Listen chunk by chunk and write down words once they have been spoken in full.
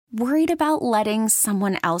Worried about letting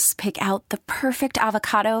someone else pick out the perfect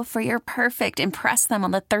avocado for your perfect impress them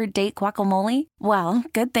on the third date guacamole? Well,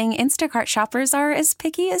 good thing Instacart shoppers are as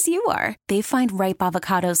picky as you are. They find ripe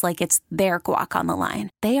avocados like it's their guac on the line.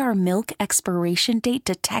 They are milk expiration date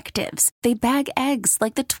detectives. They bag eggs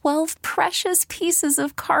like the 12 precious pieces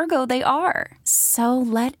of cargo they are. So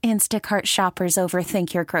let Instacart shoppers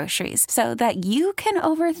overthink your groceries so that you can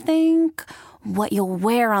overthink what you'll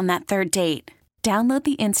wear on that third date. Download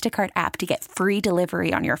the Instacart app to get free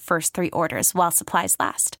delivery on your first 3 orders while supplies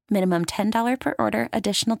last. Minimum $10 per order.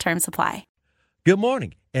 Additional terms apply. Good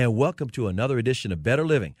morning, and welcome to another edition of Better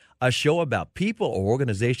Living, a show about people or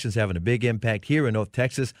organizations having a big impact here in North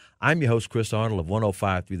Texas. I'm your host, Chris Arnold of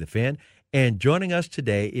 105.3 The Fan, and joining us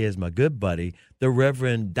today is my good buddy, the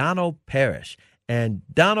Reverend Donald Parish. And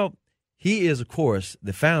Donald, he is, of course,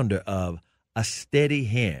 the founder of A Steady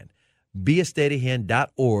Hand.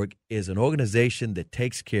 BeASteadyHand.org is an organization that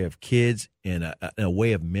takes care of kids in a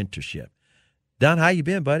way of mentorship. Don, how you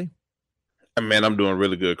been, buddy? Man, I'm doing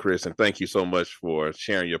really good, Chris, and thank you so much for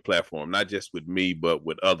sharing your platform, not just with me, but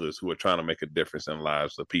with others who are trying to make a difference in the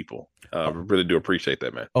lives of people. Really do appreciate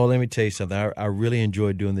that, man. Oh, let me tell you something. I really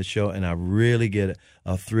enjoy doing this show, and I really get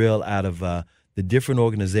a thrill out of the different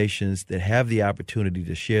organizations that have the opportunity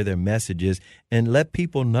to share their messages and let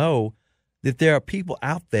people know that there are people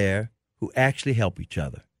out there who actually help each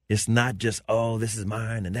other. It's not just, oh, this is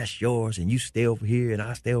mine and that's yours and you stay over here and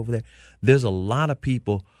I stay over there. There's a lot of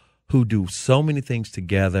people who do so many things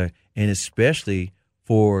together, and especially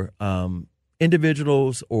for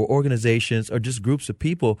individuals or organizations or just groups of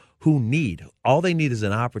people who need. All they need is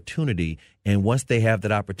an opportunity, and once they have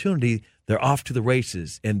that opportunity, they're off to the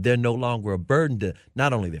races, and they're no longer a burden to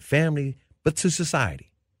not only their family, but to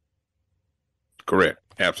society. Correct.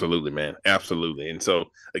 Absolutely, man. Absolutely. And so,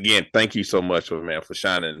 again, thank you so much, man, for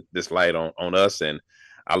shining this light on us. And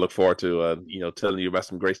I look forward to, telling you about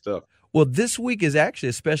some great stuff. Well, this week is actually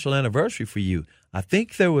a special anniversary for you. I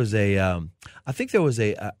think there was a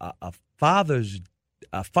father's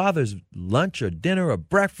lunch or dinner or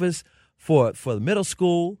breakfast for the middle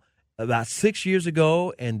school about 6 years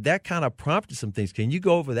ago, and that kind of prompted some things. Can you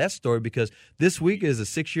go over that story? Because this week is a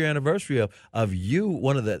 6-year anniversary of you.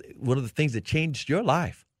 One of the things that changed your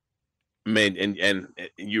life. Man, and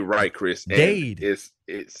you're right, Chris. Dade.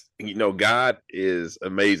 It's God is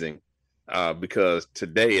amazing because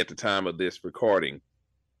today, at the time of this recording,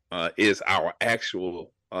 is our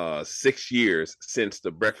actual 6 years since the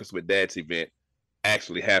Breakfast with Dads event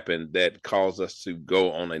actually happened that caused us to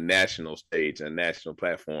go on a national stage, a national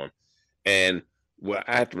platform. And what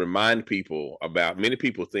I have to remind people about, many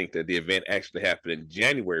people think that the event actually happened in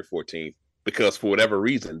January 14th because for whatever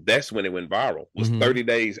reason, that's when it went viral. It was 30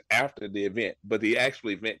 days after the event, but the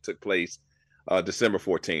actual event took place December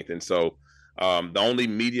 14th. And so the only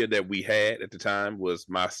media that we had at the time was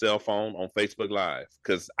my cell phone on Facebook Live,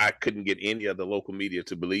 because I couldn't get any of the local media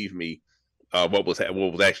to believe me what was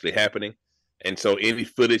actually happening. And so any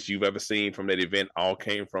footage you've ever seen from that event all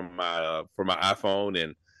came from my iPhone,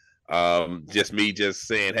 and just me just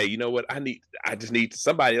saying, hey, you know what?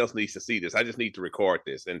 Somebody else needs to see this. I just need to record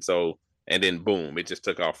this. And then boom, it just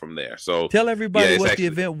took off from there. So tell everybody what the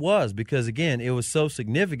event was, because again, it was so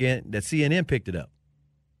significant that CNN picked it up.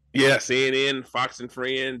 Yeah, CNN, Fox and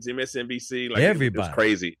Friends, MSNBC, like everybody. It was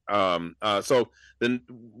crazy. So then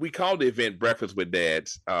we called the event Breakfast with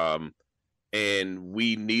Dads. And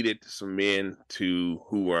we needed some men who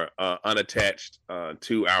were unattached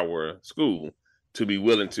to our school to be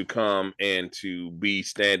willing to come and to be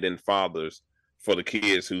stand-in fathers for the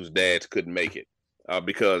kids whose dads couldn't make it.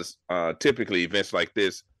 Because typically events like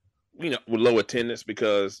this, with low attendance,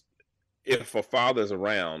 because if a father's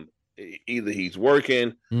around, either he's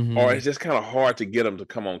working or it's just kind of hard to get him to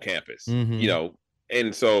come on campus,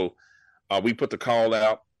 And so we put the call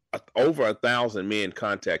out. Over 1,000 men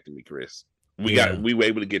contacted me, Chris. We were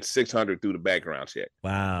able to get 600 through the background check.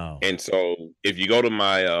 Wow. And so if you go to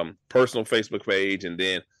my personal Facebook page, and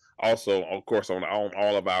then also, of course, on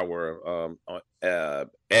all of our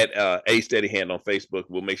at A Steady Hand on Facebook,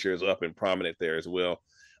 we'll make sure it's up and prominent there as well.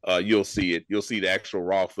 You'll see it. You'll see the actual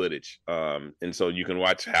raw footage. And so you can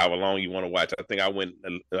watch however long you want to watch. I think I went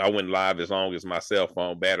live as long as my cell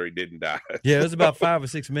phone battery didn't die. Yeah, it was about 5 or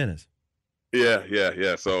 6 minutes. Yeah.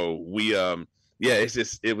 So we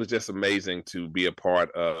it was just amazing to be a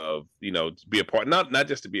part of, not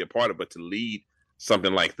just to be a part of, but to lead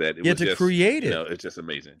something like that. Create it. It's just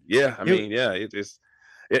amazing. Yeah.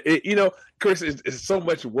 Chris, it's so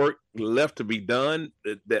much work left to be done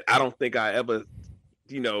that I don't think I ever,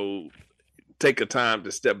 take a time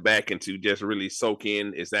to step back and to just really soak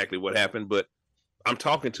in exactly what happened. But I'm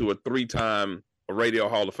talking to a 3-time a radio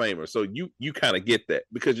Hall of Famer. So you kind of get that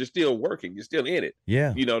because you're still working, you're still in it.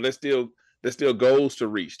 Yeah. There's still goals to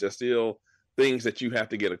reach. There's still things that you have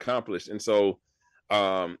to get accomplished. And so,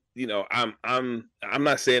 I'm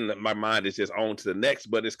not saying that my mind is just on to the next,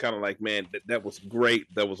 but it's kind of like, man, that was great.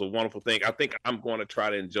 That was a wonderful thing. I think I'm going to try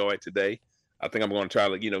to enjoy it today. I think I'm going to try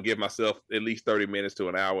to, give myself at least 30 minutes to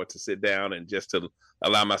an hour to sit down and just to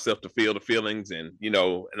allow myself to feel the feelings and, and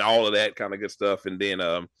all of that kind of good stuff. And then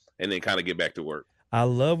kind of get back to work. I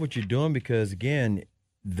love what you're doing because, again,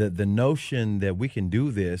 the notion that we can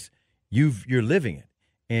do this, you're living it.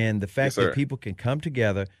 And the fact that people can come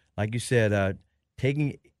together, like you said,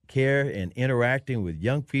 taking care and interacting with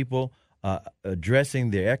young people,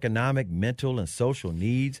 addressing their economic, mental, and social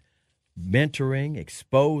needs, mentoring,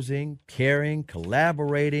 exposing, caring,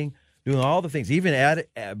 collaborating, doing all the things, even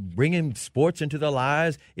bringing sports into their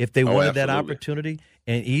lives if they wanted that opportunity,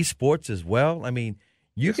 and esports as well. I mean,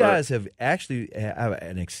 you guys have actually have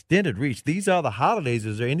an extended reach. These are the holidays.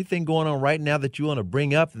 Is there anything going on right now that you want to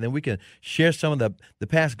bring up, and then we can share some of the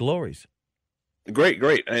past glories? Great.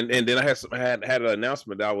 And then I had an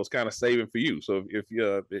announcement that I was kind of saving for you. So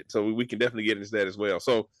so we can definitely get into that as well.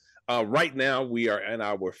 So right now we are in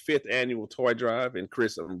our 5th annual toy drive, and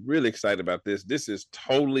Chris, I'm really excited about this. This is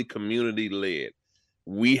totally community led.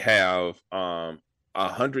 We have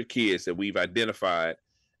 100 kids that we've identified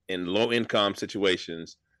in low income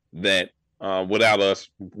situations that without us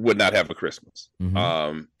would not have a Christmas.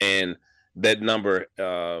 Mm-hmm. And that number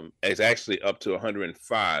is actually up to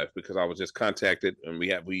 105 because I was just contacted and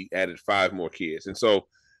we added 5 more kids. And so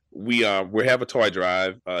we have a toy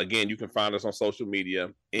drive. Again, you can find us on social media.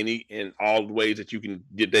 In all the ways that you can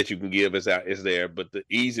give is there. But the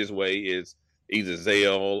easiest way is either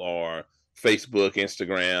Zelle or Facebook,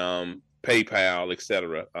 Instagram, PayPal,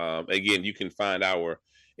 etc. Again, you can find our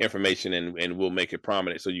information and we'll make it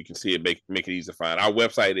prominent so you can see it, make it easy to find. Our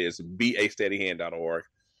website is beasteadyhand.org.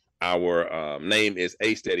 Our name is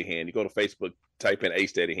A Steady Hand. You go to Facebook, type in A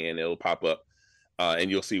Steady Hand, it'll pop up and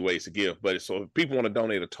you'll see ways to give. But so if people want to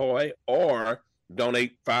donate a toy or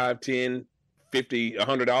donate $5, $10, $50,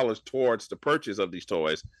 $100 towards the purchase of these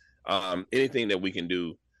toys, anything that we can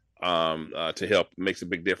do to help makes a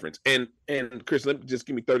big difference. And Chris, let me just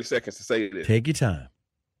give me 30 seconds to say this. Take your time.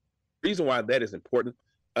 The reason why that is important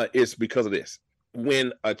is because of this.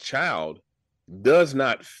 When a child does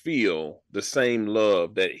not feel the same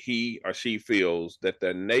love that he or she feels that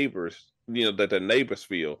their neighbors,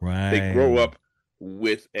 feel, right, they grow up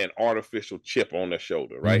with an artificial chip on their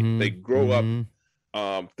shoulder, right? Mm-hmm. They grow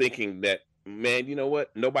up thinking that, man, you know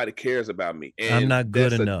what? Nobody cares about me. And I'm not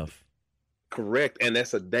good enough. Correct. And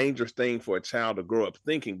that's a dangerous thing for a child to grow up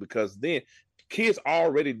thinking, because then kids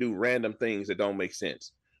already do random things that don't make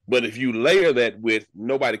sense. But if you layer that with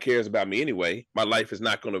nobody cares about me anyway, my life is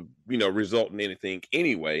not going to, result in anything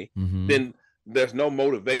anyway, then there's no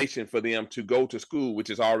motivation for them to go to school, which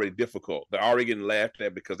is already difficult. They're already getting laughed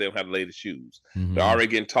at because they don't have the latest shoes. They're already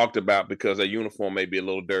getting talked about because their uniform may be a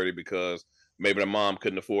little dirty because maybe their mom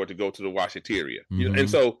couldn't afford to go to the washateria. And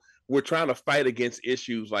so we're trying to fight against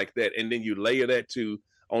issues like that. And then you layer that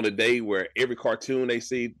on a day where every cartoon they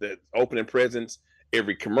see, the opening presents,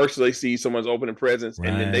 every commercial they see, someone's opening presents,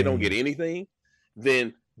 and then they don't get anything,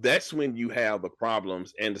 then that's when you have the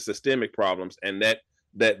problems and the systemic problems, and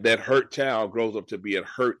that hurt child grows up to be a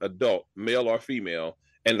hurt adult, male or female,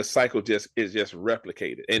 and the cycle is just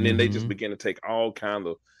replicated. And then they just begin to take all kinds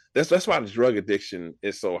of, that's why the drug addiction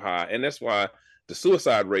is so high. And that's why the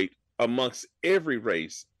suicide rate amongst every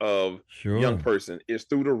race of young person is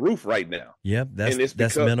through the roof right now. Yep, that's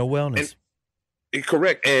mental wellness.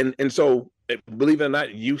 Correct. And so, believe it or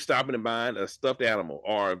not, you stopping and buying a stuffed animal,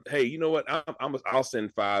 or hey, you know what? I'll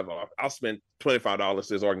send I'll spend $25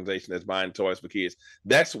 to this organization that's buying toys for kids.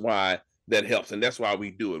 That's why that helps, and that's why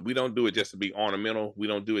we do it. We don't do it just to be ornamental. We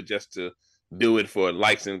don't do it just to do it for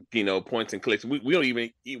likes and points and clicks.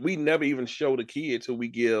 We never even show the kids who we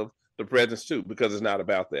give the presents to, because it's not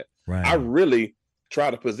about that. Right. I really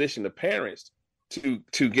try to position the parents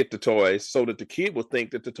to get the toys so that the kid will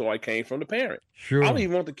think that the toy came from the parent. Sure. I don't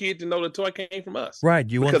even want the kid to know the toy came from us. Right.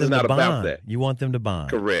 You want them to bond. About that. You want them to bond.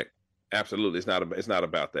 Correct. Absolutely. It's not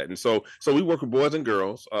about that. And so we work with boys and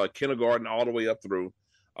girls, kindergarten all the way up through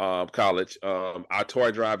college. Our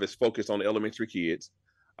toy drive is focused on the elementary kids.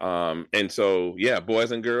 And so, yeah,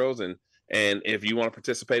 boys and girls. And And if you want to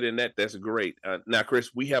participate in that, that's great. Now,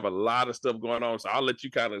 Chris, we have a lot of stuff going on, so I'll let you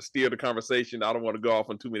kind of steer the conversation. I don't want to go off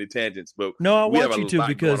on too many tangents, but No, I we have want a you to, lot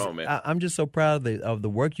because going on, man. I'm just so proud of the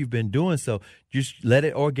work you've been doing. So just let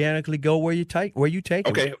it organically go where you take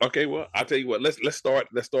it. Okay. Well, I'll tell you what. Let's start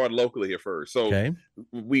locally here first. So Okay.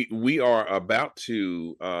 we are about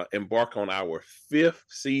to embark on our 5th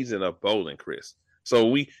season of bowling, Chris.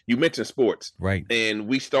 So you mentioned sports, Right? And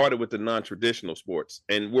we started with the non-traditional sports,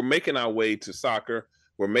 and we're making our way to soccer.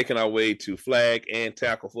 We're making our way to flag and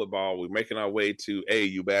tackle football. We're making our way to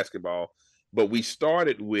AAU basketball. But we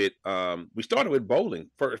started with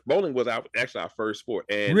bowling first. Bowling was actually our first sport,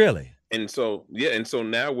 and Really? and so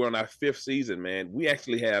now we're on our 5th season, man. We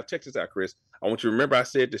actually have, check this out, Chris. I want you to remember I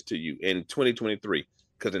said this to you in 2023,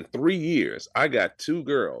 because in 3 years I got 2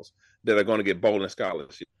 girls that are going to get bowling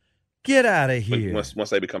scholarships. Get out of here. Once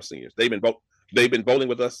they become seniors. They've been bowling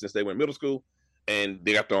with us since they were in middle school, and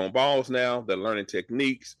they got their own balls now. They're learning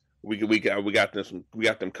techniques. We got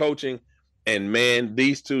them coaching, and man,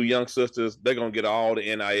 these 2 young sisters, they're gonna get all the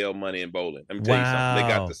NIL money in bowling. Let me tell you something.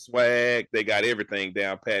 They got the swag, they got everything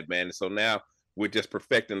down pat, man. And so now we're just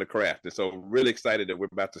perfecting the craft, and so really excited that we're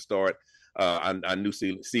about to start our new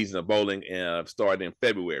season of bowling, starting in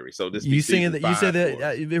February. So this you said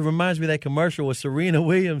that it reminds me of that commercial where Serena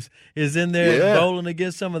Williams is in there bowling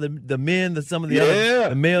against some of the men, some of the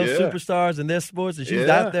other male superstars in their sports, and she's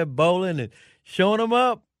out there bowling and showing them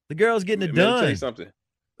up. The girl's getting it done.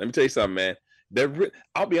 Let me tell you something, man.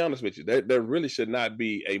 I'll be honest with you. There really should not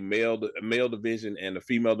be a male division and a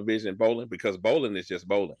female division in bowling, because bowling is just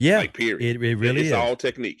bowling. Yeah, like, period. It really is. It's all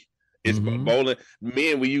technique. It's bowling.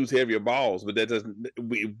 Men, we use heavier balls, but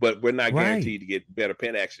but we're not guaranteed to get better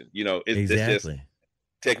pin action. It's just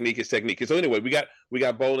technique is technique. So anyway, we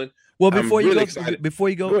got bowling. Well, before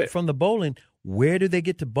you go from the bowling, where do they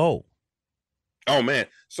get to bowl? Oh man,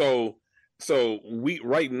 so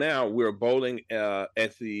right now we're bowling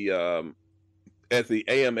at the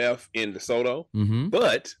AMF in DeSoto,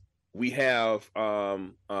 but we have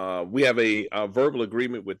a verbal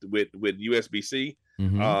agreement with USBC.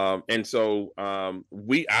 And so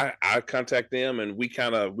I contact them, and we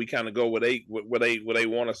kind of go where they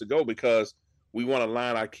want us to go, because we want to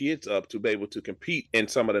line our kids up to be able to compete in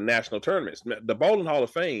some of the national tournaments. The Bowling Hall of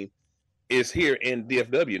Fame is here in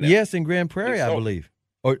DFW now. Yes, in Grand Prairie, I believe.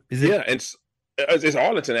 Or is it? Yeah, and it's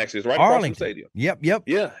Arlington, actually. It's right across from the stadium. Yep.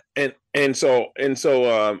 Yeah, and so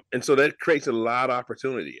that creates a lot of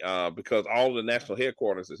opportunity because all the national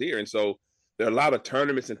headquarters is here, and so there are a lot of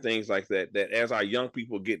tournaments and things like that as our young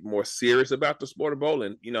people get more serious about the sport of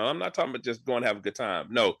bowling, I'm not talking about just going to have a good time.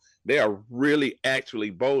 No, they are really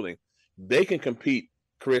actually bowling. They can compete,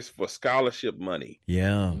 Chris, for scholarship money.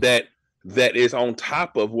 Yeah. That is on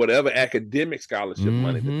top of whatever academic scholarship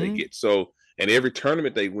money that they get. So, and every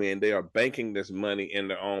tournament they win, they are banking this money in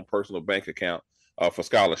their own personal bank account for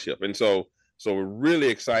scholarship. And so we're really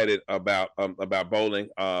excited about bowling.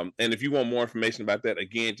 And if you want more information about that,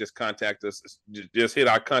 again, just contact us. Just hit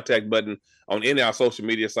our contact button on any of our social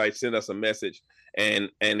media sites. Send us a message.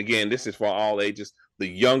 And again, this is for all ages. The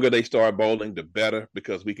younger they start bowling, the better,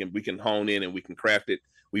 because we can hone in and we can craft it.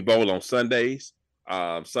 We bowl on Sundays.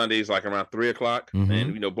 Sundays like around 3:00,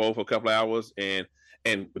 and bowl for a couple of hours.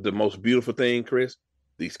 And the most beautiful thing, Chris,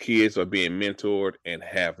 these kids are being mentored and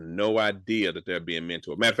have no idea that they're being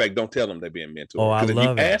mentored. Matter of fact, don't tell them they're being mentored. Oh, I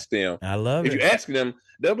love it. If you ask them,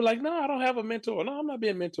 they'll be like, "No, I don't have a mentor. No, I'm not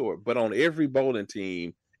being mentored." But on every bowling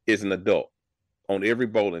team is an adult. On every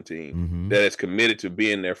bowling team that is committed to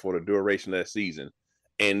being there for the duration of that season,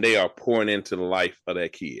 and they are pouring into the life of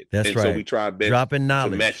that kid. That's right. So we try our best dropping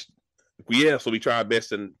knowledge to match. Yeah, so we try our best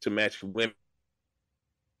to match women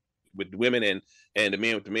with the women and the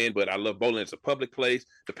men with the men. But I love bowling. It's a public place.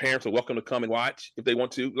 The parents are welcome to come and watch if they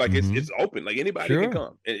want to. Like it's open. Like anybody can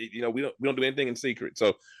come. And, we don't do anything in secret.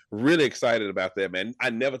 So really excited about that, man.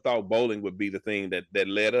 I never thought bowling would be the thing that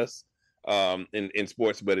led us in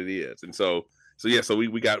sports, but it is. And so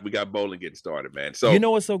we got bowling getting started, man. So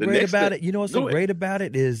what's so great about it? What's so great about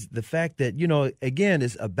it is the fact that, again,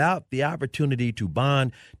 it's about the opportunity to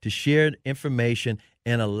bond, to share information,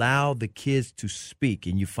 and allow the kids to speak.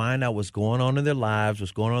 And you find out what's going on in their lives,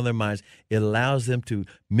 what's going on in their minds. It allows them to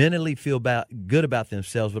mentally feel good about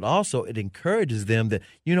themselves, but also it encourages them that,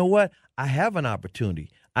 what? I have an opportunity.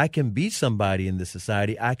 I can be somebody in this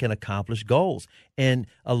society. I can accomplish goals. And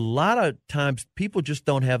a lot of times people just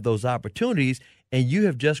don't have those opportunities, and you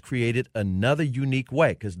have just created another unique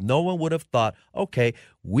way, because no one would have thought, okay,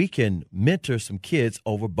 we can mentor some kids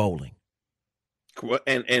over bowling.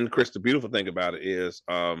 And Chris, the beautiful thing about it is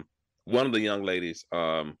one of the young ladies,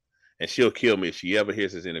 and and she'll kill me if she ever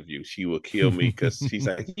hears this interview. She will kill me because she's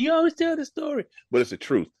like, you always tell the story, but it's the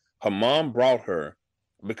truth. Her mom brought her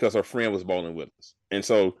because her friend was bowling with us, and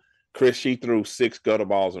so Chris, she threw 6 gutter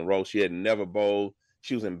balls in a row. She had never bowled.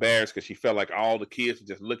 She was embarrassed because she felt like all the kids were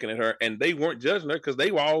just looking at her, and they weren't judging her because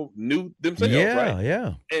they were all new themselves, right?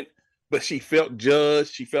 Yeah. But she felt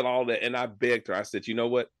judged. She felt all that, and I begged her. I said, you know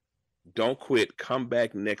what? Don't quit. Come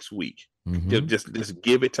back next week. Just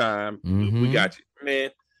give it time. We got you, man,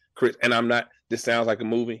 Chris. And I'm not. This sounds like a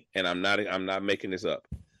movie, and I'm not making this up.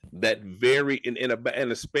 That very in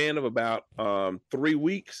a span of about 3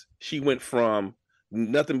 weeks, she went from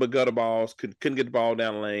nothing but gutter balls, couldn't get the ball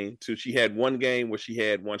down the lane, to she had one game where she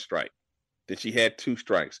had 1 strike. Then she had 2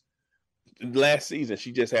 strikes. Last season,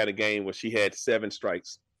 she just had a game where she had 7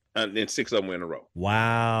 strikes, and 6 of them were in a row.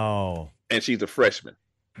 Wow. And she's a freshman.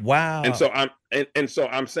 Wow. And so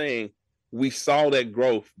I'm saying we saw that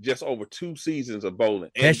growth just over 2 seasons of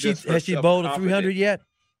bowling. And has she bowled a 300 yet?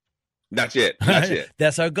 Not yet.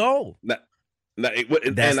 That's her goal. That's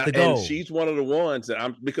the goal. And she's one of the ones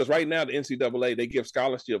that because right now the NCAA, they give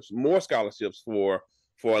more scholarships for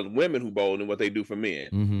women who bowl than what they do for men.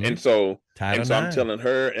 And so I'm telling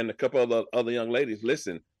her and a couple of other young ladies,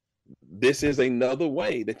 listen, this is another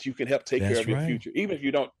way that you can help take care of your future, even if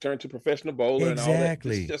you don't turn to professional bowler and all that.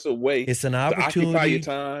 It's just a way. It's an opportunity to occupy your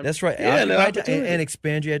time. That's right. Yeah, and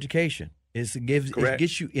expand your education. It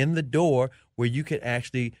gets you in the door where you can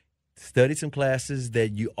actually study some classes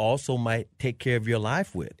that you also might take care of your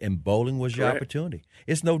life with, and bowling was your opportunity.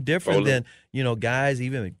 It's no different than, guys,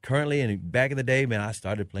 even currently and back in the day, man, I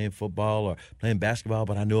started playing football or playing basketball,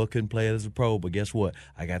 but I knew I couldn't play it as a pro. But guess what?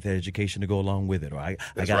 I got that education to go along with it, or I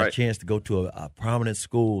got a chance to go to a prominent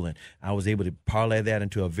school, and I was able to parlay that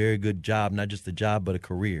into a very good job, not just a job, but a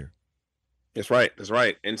career. That's right.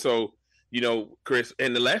 And so, Chris,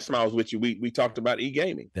 and the last time I was with you, we talked about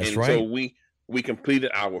e-gaming. That's right. So we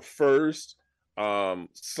completed our first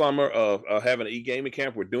summer of having an e-gaming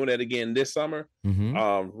camp. We're doing that again this summer.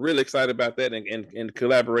 Really excited about that, and in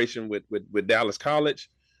collaboration with Dallas College.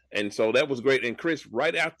 And so that was great. And Chris,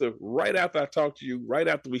 right after I talked to you, right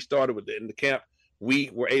after we started in the camp, we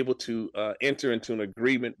were able to enter into an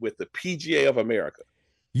agreement with the PGA of America.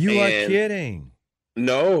 You are kidding.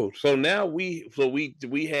 No. So now we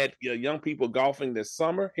had young people golfing this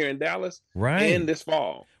summer here in Dallas, and this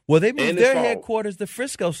fall. Well, they moved their headquarters to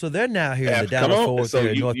Frisco, so they're now here in the Dallas-Fort Worth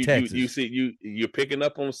area, North Texas. You see, you're picking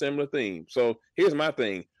up on a similar theme. So here's my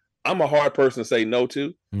thing. I'm a hard person to say no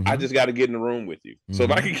to. I just got to get in the room with you. So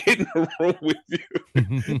if I can get in the room with you,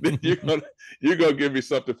 then you're gonna give me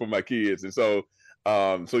something for my kids. And so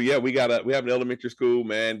yeah, we have an elementary school,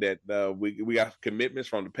 man, that we got commitments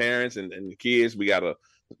from the parents and the kids. We got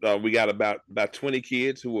about 20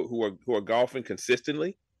 kids who are golfing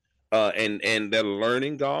consistently. And they're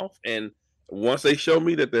learning golf, and once they show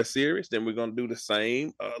me that they're serious, then we're going to do the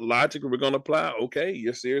same logic we're going to apply. Okay,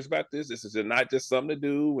 you're serious about this. This is not just something to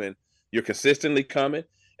do, and you're consistently coming.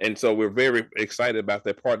 And so we're very excited about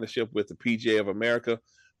that partnership with the PGA of America,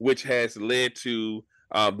 which has led to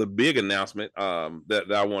the big announcement that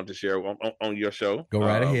I wanted to share on your show. Go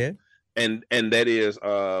right ahead. And that is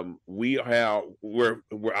we're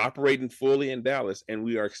operating fully in Dallas, and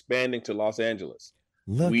we are expanding to Los Angeles.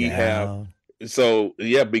 Because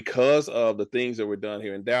of the things that were done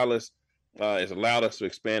here in Dallas, it's allowed us to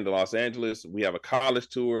expand to Los Angeles. We have a college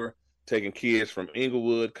tour taking kids from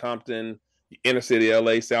Inglewood, Compton, inner city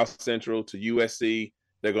LA, South Central to USC.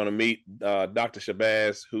 They're going to meet Dr.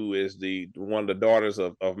 Shabazz, who is one of the daughters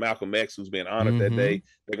of Malcolm X, who's being honored that day.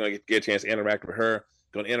 They're going to get a chance to interact with her.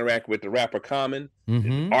 Going to interact with the rapper Common,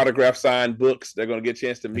 autograph signed books. They're going to get a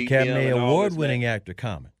chance to meet Academy Award-winning actor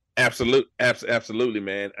Common. Absolutely,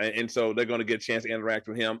 man. And so they're going to get a chance to interact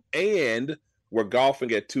with him. And we're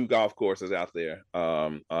golfing at 2 golf courses out there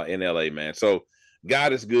in LA, man. So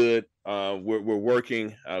God is good. We're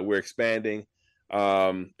working. We're expanding.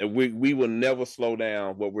 And we will never slow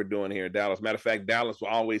down what we're doing here in Dallas. Matter of fact, Dallas will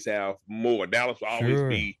always have more. Dallas will always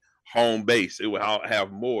be home base. It will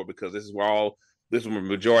have more because this is where the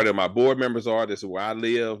majority of my board members are. This is where I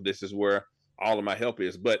live. This is where all of my help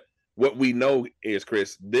is. But what we know is,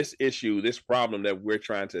 Chris, this problem that we're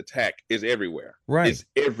trying to attack is everywhere. Right. It's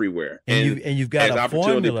everywhere. And you've got as a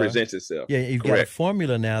opportunity formula, presents itself. Yeah, you've got a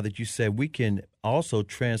formula now that you said we can also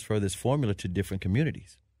transfer this formula to different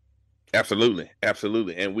communities. Absolutely.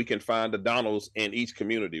 And we can find the Donalds in each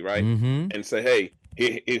community, right? And say, hey,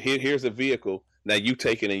 here's a vehicle. Now you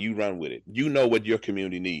take it and you run with it. You know what your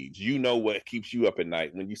community needs. You know what keeps you up at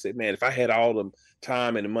night. When you say, man, if I had all the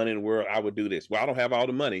time and the money in the world, I would do this. Well, I don't have all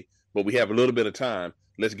the money, but we have a little bit of time.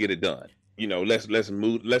 Let's get it done. Let's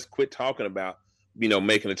move. Let's quit talking about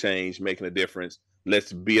making a change, making a difference.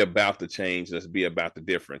 Let's be about the change. Let's be about the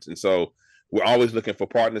difference. And so we're always looking for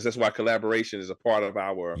partners. That's why collaboration is a part of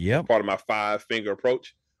my 5-finger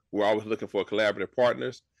approach. We're always looking for collaborative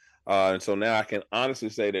partners. And so now I can honestly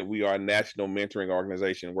say that we are a national mentoring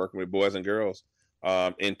organization working with boys and girls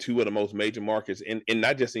in 2 of the most major markets in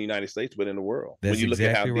not just in the United States, but in the world. That's when you look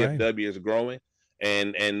exactly at how DFW is growing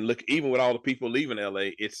and look, even with all the people leaving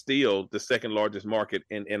LA, it's still the 2nd largest market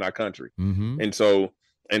in our country. Mm-hmm. And so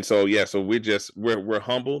we're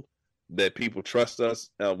humbled that people trust us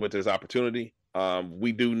with this opportunity.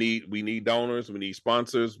 We need donors, we need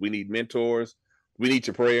sponsors, we need mentors, we need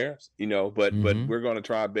your prayers, but we're going to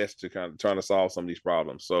try our best to kind of trying to solve some of these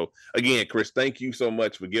problems. So again, Chris, thank you so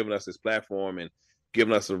much for giving us this platform and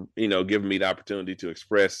giving us giving me the opportunity to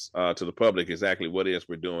express to the public exactly what it is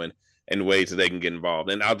we're doing and ways that they can get involved.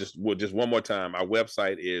 And just one more time, our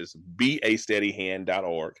website is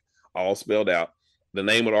beasteadyhand.org, all spelled out. The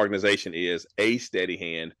name of the organization is A Steady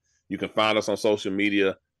Hand. You can find us on social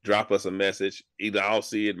media, drop us a message. Either I'll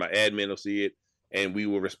see it, my admin will see it, and we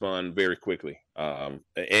will respond very quickly. And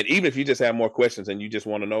even if you just have more questions and you just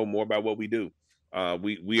want to know more about what we do,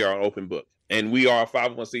 we are an open book. And we are a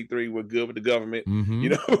 501c3. We're good with the government.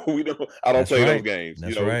 Mm-hmm. I don't play those games.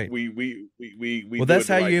 That's right. We well, that's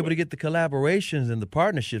how you're able to get the collaborations and the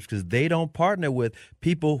partnerships, because they don't partner with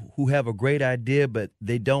people who have a great idea, but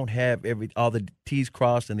they don't have all the T's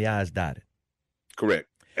crossed and the I's dotted. Correct.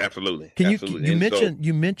 Absolutely.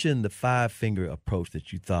 You mentioned the 5-finger approach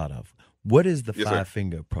that you thought of. What is the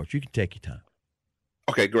 5-finger approach? You can take your time.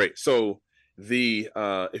 Okay, great. So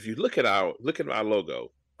if you look at our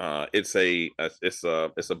logo, it's a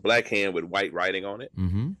black hand with white writing on it.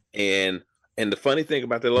 Mm-hmm. And the funny thing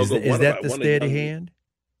about the logo is that the steady hand?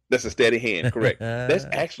 That's a steady hand, correct. That's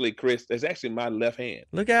actually, Chris, that's actually my left hand.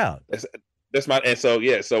 Look out. That's my, and so,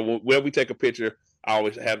 so when we take a picture, I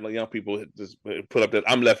always have young people just put up that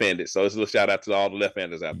I'm left-handed. So it's a little shout out to all the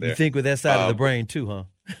left-handers out there. You think with that side of the brain too, huh?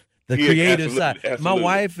 The creative side. Absolutely. My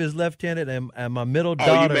wife is left-handed, and my middle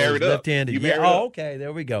daughter is left-handed. Okay,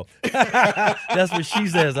 there we go. That's what she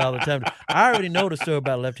says all the time. I already know the story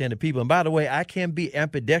about left-handed people. And by the way, I can be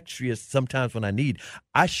ambidextrous sometimes when I need.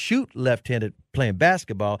 I shoot left-handed playing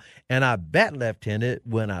basketball, and I bat left-handed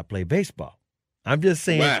when I play baseball. I'm just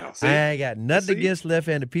saying, I ain't got nothing against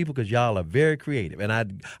left-handed people because y'all are very creative, and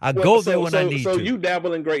I go there when I need to. So you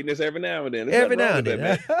dabble in greatness every now and then. Every now and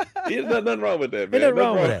then. There's nothing wrong with that, man. There's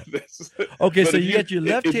nothing wrong with that. Okay, so you got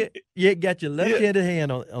your left-handed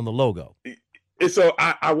hand on the logo. And so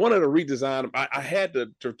I wanted to redesign. I had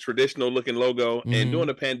the traditional looking logo, and during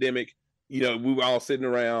the pandemic, we were all sitting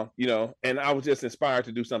around, and I was just inspired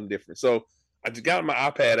to do something different. So I just got my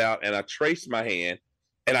iPad out and I traced my hand.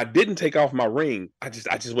 And I didn't take off my ring. I just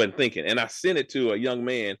wasn't thinking. And I sent it to a young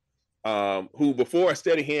man who, before a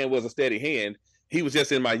steady hand was a steady hand, he was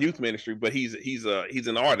just in my youth ministry, but he's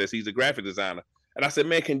an artist. He's a graphic designer. And I said,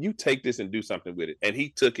 man, can you take this and do something with it? And he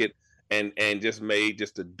took it and just made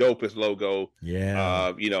just the dopest logo.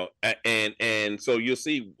 Yeah. And so you'll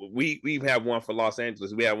see, we have one for Los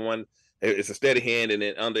Angeles. We have one. It's a steady hand, and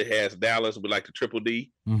then under it has Dallas with like the triple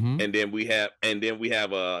D, and then we have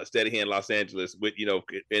a steady hand Los Angeles with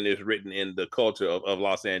and it's written in the culture of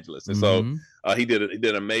Los Angeles, and so he did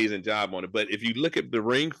an amazing job on it. But if you look at the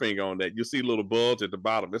ring finger on that, you'll see a little bulge at the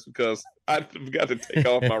bottom. That's because I forgot to take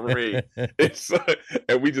off my ring,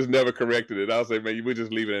 and we just never corrected it. I'll say, man, we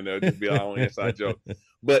just leave it in there, just be our own inside joke.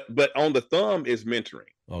 But on the thumb is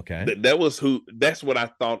mentoring. Okay, that's what I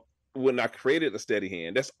thought. When I created a steady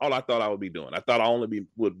hand, that's all I thought I would be doing. I thought I only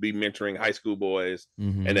would be mentoring high school boys,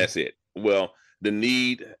 and that's it. Well, the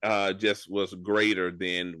need just was greater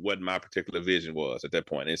than what my particular vision was at that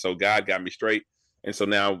point. And so God got me straight. And so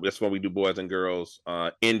now that's what we do, boys and girls,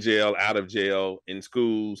 in jail, out of jail, in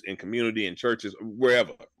schools, in community, in churches,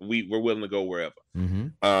 wherever. We're willing to go wherever.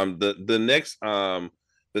 The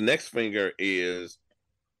next finger is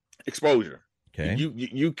exposure. Okay.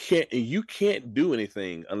 You can't do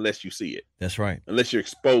anything unless you see it. That's right. Unless you're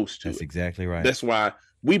exposed to it. That's exactly right. That's why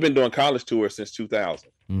we've been doing college tours since 2000.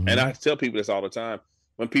 And I tell people this all the time.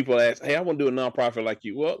 When people ask, hey, I want to do a nonprofit like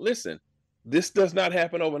you. Well, listen, this does not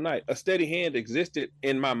happen overnight. A steady hand existed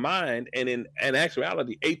in my mind and in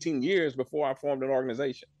actuality 18 years before I formed an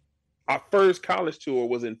organization. Our first college tour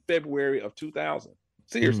was in February of 2000.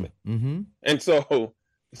 Seriously. And so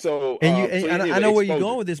I know where you're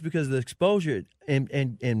going with this, because the exposure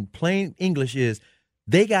in plain English is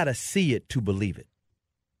they got to see it to believe it.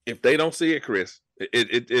 If they don't see it, Chris,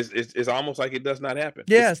 it's almost like it does not happen.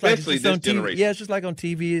 Yeah, especially it's this like generation. Yeah, it's just like on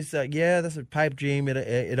TV. It's like, that's a pipe dream.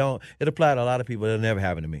 It apply to a lot of people. It'll never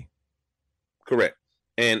happen to me. Correct.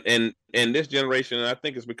 And this generation, and I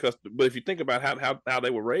think it's because, but if you think about how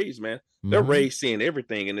they were raised, man, they're raised seeing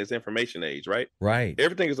everything in this information age, right? Right.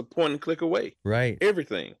 Everything is a point and click away. Right.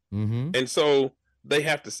 Everything. And so they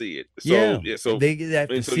have to see it. So they have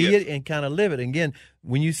to see it and kind of live it. And again,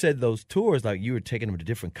 when you said those tours, like you were taking them to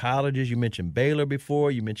different colleges, you mentioned Baylor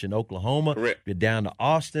before, you mentioned Oklahoma, correct. You're down to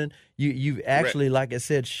Austin. You've actually, like I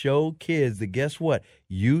said, showed kids that guess what?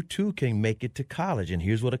 You too can make it to college, and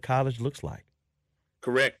here's what a college looks like.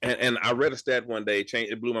 Correct. And I read a stat one day,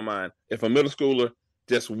 it blew my mind. If a middle schooler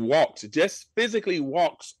just physically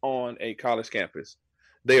walks on a college campus,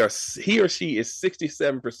 he or she is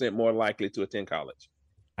 67% more likely to attend college.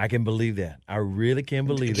 I can believe that. I really can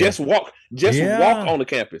believe that. Walk on the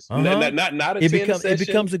campus. Not attend a session. It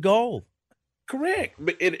becomes a goal. Correct.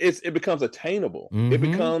 But it becomes attainable. It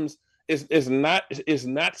becomes it's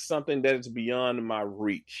not something that is beyond my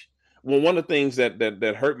reach. Well, one of the things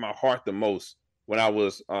that hurt my heart the most when I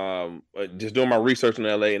was just doing my research in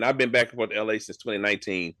LA, and I've been back and forth to LA since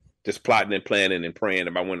 2019, just plotting and planning and praying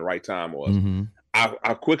about when the right time was.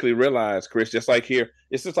 I quickly realized, Chris, just like here,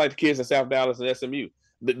 it's just like the kids in South Dallas and SMU.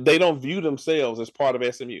 They don't view themselves as part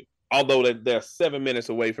of SMU, although they're 7 minutes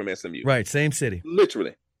away from SMU. Right, same city.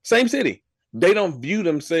 Literally, same city. They don't view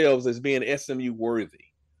themselves as being SMU worthy.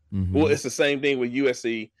 Well, it's the same thing with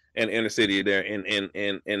USC and inner city there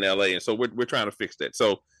in LA, and so we're trying to fix that.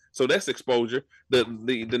 So that's exposure.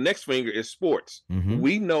 The next finger is sports.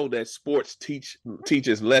 We know that sports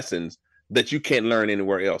teaches lessons that you can't learn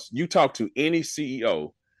anywhere else. You talk to any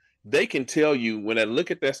CEO, they can tell you when they look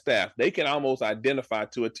at their staff, they can almost identify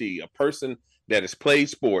to a T a person that has played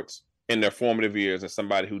sports in their formative years and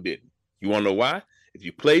somebody who didn't. You want to know why? If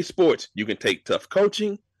you play sports, you can take tough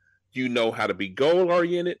coaching, you know how to be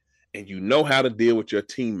goal-oriented, and you know how to deal with your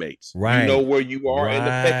teammates. Right. You know where you are in the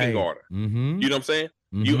pecking order. You know what I'm saying?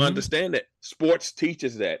 You understand that. Sports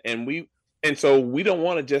teaches that. And so we don't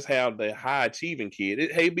want to just have the high achieving kid.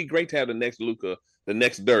 It'd be great to have the next Luka, the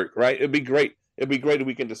next Dirk, right? It'd be great. It'd be great if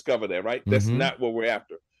we can discover that, right? That's not what we're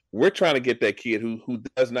after. We're trying to get that kid who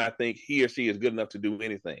does not think he or she is good enough to do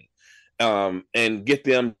anything, and get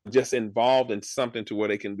them just involved in something to where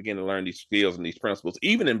they can begin to learn these skills and these principles.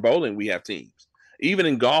 Even in bowling, we have teams. Even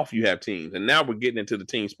in golf, you have teams. And now we're getting into the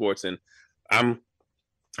team sports, and I'm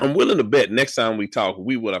willing to bet next time we talk,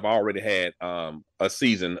 we would have already had a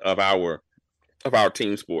season of our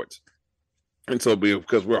team sports. And so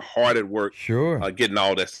because we're hard at work, getting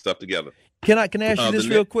all that stuff together. Can I ask you this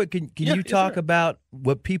real quick? Can you talk about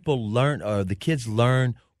what people learn or the kids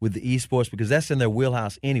learn with the esports? Because that's in their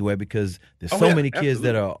wheelhouse anyway, because there's so many kids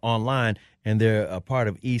that are online and they're a part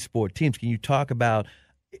of esport teams. Can you talk about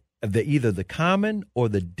either the common or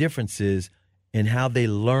the differences in how they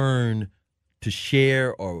learn to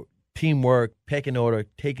share or teamwork, pecking order,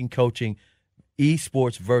 taking coaching,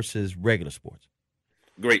 esports versus regular sports?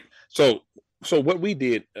 Great. So what we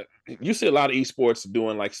did, you see a lot of esports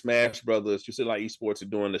doing like Smash Brothers. You see a lot of esports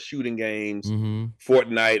doing the shooting games,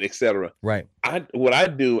 Fortnite, etc. Right. What I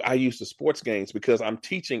do, I use the sports games because I'm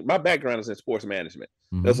teaching. My background is in sports management.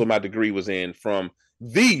 That's what my degree was in from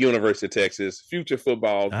the University of Texas, future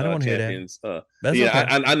football champions. That's okay.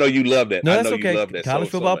 I know you love that. No, that's I know okay. You love that College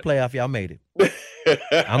football playoff, y'all made it.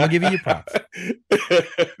 I'm gonna give you your props.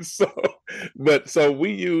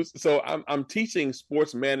 I'm teaching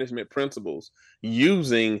sports management principles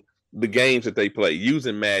using the games that they play,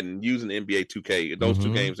 using Madden, using NBA 2K, those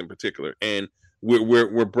two games in particular, and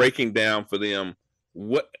we're breaking down for them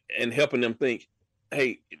and helping them think,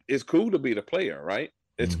 hey, it's cool to be the player, right?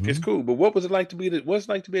 It's cool, but what's it like to be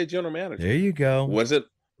a general manager? There you go. What's it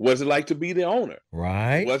like to be the owner?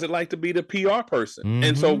 Right. What's it like to be the PR person?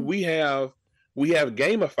 And so we have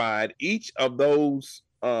gamified each of those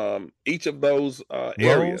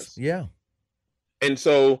areas. Yeah. And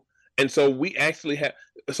so we actually have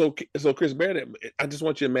so Chris Barrett, I just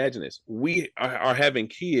want you to imagine this. We are having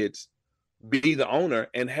kids be the owner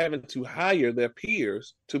and having to hire their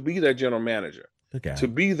peers to be their general manager. To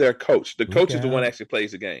be their coach. The coach is the one that actually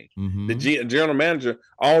plays the game. The general manager,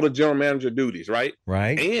 all the general manager duties, right?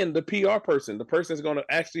 Right. And the PR person, the person is going to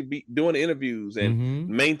actually be doing interviews and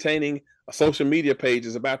maintaining social media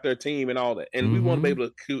pages about their team and all that. And we want to be able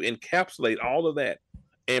to encapsulate all of that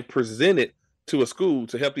and present it to a school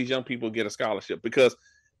to help these young people get a scholarship, because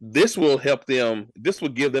this will help them. This will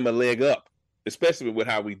give them a leg up, especially with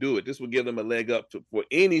how we do it. This will give them a leg up for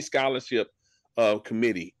any scholarship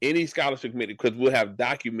committee, because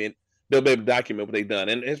they'll be able to document what they've done.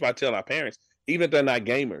 And that's why I tell our parents, even if they're not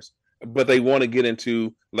gamers, but they want to get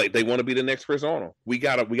into, like, they want to be the next Chris Arnold, we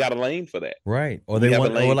got a lane for that. Right. Or they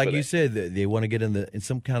want, or like you said, they want to get in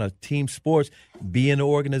some kind of team sports, be in an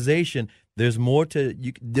organization There's more to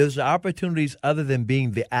you. There's opportunities other than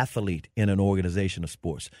being the athlete in an organization of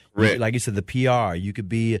sports. Right. Like you said, the PR. You could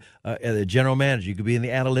be a general manager. You could be in the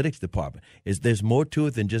analytics department. There's more to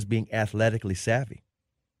it than just being athletically savvy.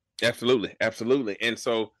 Absolutely, absolutely. And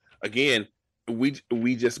so again, we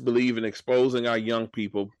just believe in exposing our young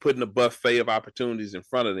people, putting a buffet of opportunities in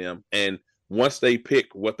front of them, and once they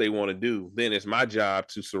pick what they want to do, then it's my job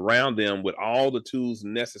to surround them with all the tools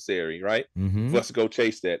necessary, right, for us to go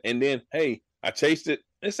chase that. And then, hey, I chased it.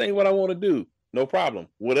 This ain't what I want to do. No problem.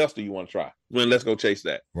 What else do you want to try? Well, let's go chase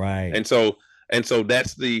that. Right. And so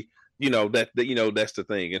that's the that's the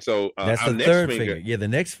thing. And so that's the third finger. Yeah, the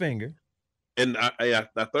next finger. And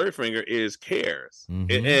the third finger is cares.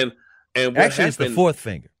 Mm-hmm. And what actually, it's the fourth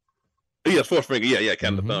finger. Yeah, fourth finger. Yeah,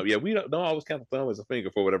 count the thumb. Yeah, we don't always count the thumb as a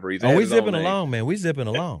finger for whatever reason. Oh, we zipping along, man. We zipping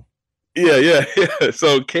along. Yeah.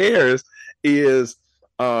 So cares is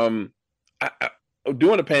during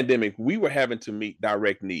the pandemic, we were having to meet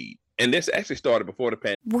direct need. And this actually started before the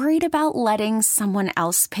pandemic. Worried about letting someone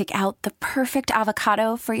else pick out the perfect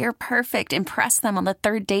avocado for your perfect impress them on the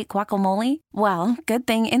third date guacamole? Well, good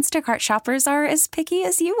thing Instacart shoppers are as picky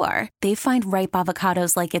as you are. They find ripe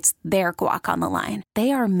avocados like it's their guac on the line. They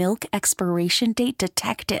are milk expiration date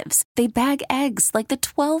detectives. They bag eggs like the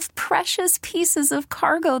 12 precious pieces of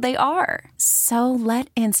cargo they are. So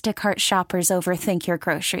let Instacart shoppers overthink your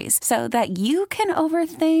groceries so that you can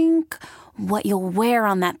overthink what you'll wear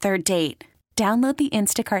on that third date. Download the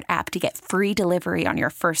Instacart app to get free delivery on your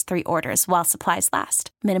first 3 orders while supplies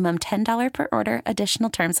last. Minimum $10 per order. Additional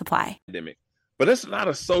terms apply. But there's a lot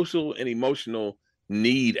of social and emotional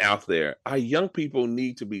need out there. Our young people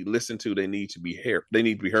need to be listened to. They need to be heard. They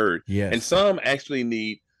need to be heard. Yes. And some actually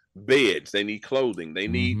need beds. They need clothing. They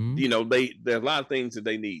need, there's a lot of things that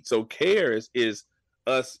they need. So cares is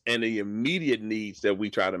us and the immediate needs that we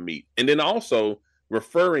try to meet. And then also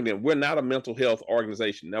referring them. We're not a mental health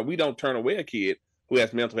organization. Now, we don't turn away a kid who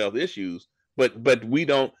has mental health issues, but we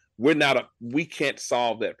can't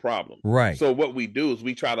solve that problem. Right. So what we do is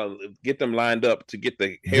we try to get them lined up to get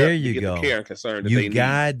the care and concern that they need. You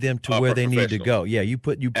guide them to where they need to go. Yeah, you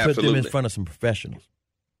put them in front of some professionals.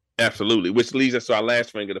 Absolutely. Which leads us to our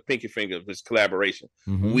last finger, the pinky finger, which is collaboration.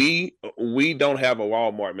 Mm-hmm. We don't have a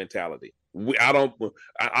Walmart mentality. We're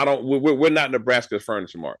not Nebraska's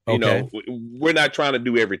Furniture Mart. Okay. We're not trying to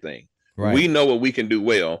do everything. Right. We know what we can do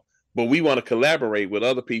well, but we want to collaborate with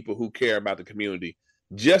other people who care about the community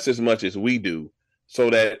just as much as we do, so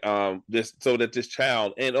that this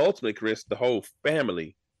child, and ultimately, Chris, the whole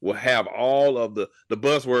family, will have all of the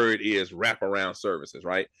buzzword is wraparound services,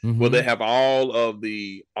 right? Mm-hmm. Well, they have all of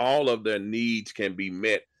their needs can be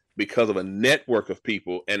met because of a network of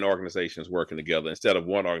people and organizations working together instead of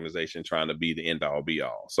one organization trying to be the end all be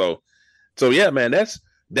all. So yeah, man, that's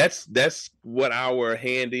what our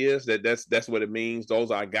hand is. That's what it means.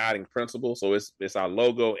 Those are our guiding principles. So it's our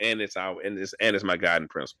logo and it's my guiding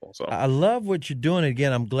principle. So I love what you're doing.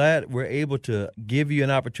 Again, I'm glad we're able to give you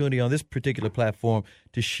an opportunity on this particular platform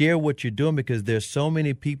to share what you're doing, because there's so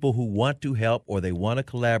many people who want to help, or they want to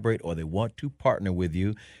collaborate, or they want to partner with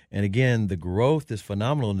you. And again, the growth is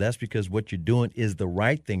phenomenal, and that's because what you're doing is the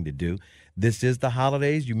right thing to do. This is the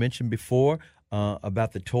holidays. You mentioned before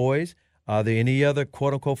about the toys. Are there any other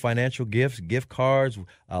quote-unquote financial gifts, gift cards,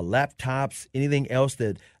 laptops, anything else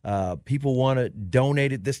that people want to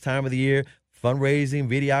donate at this time of the year? Fundraising,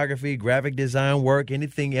 videography, graphic design work,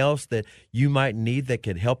 anything else that you might need that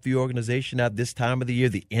could help the organization out this time of the year,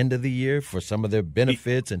 the end of the year, for some of their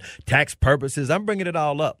benefits and tax purposes? I'm bringing it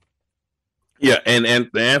all up. Yeah, and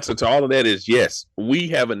the answer to all of that is yes. We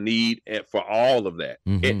have a need for all of that.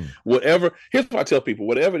 Mm-hmm. Here's what I tell people: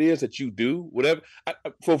 whatever it is that you do,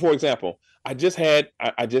 for example, I just had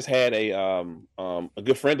a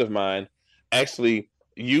good friend of mine actually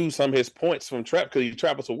use some of his points from travel, because he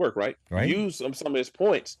travels for work, right? Use some of his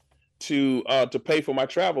points to pay for my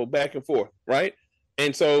travel back and forth, right?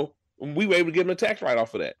 And so we were able to get him a tax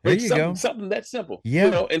write-off for that. There you go. Something that simple.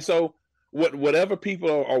 Yeah. And so whatever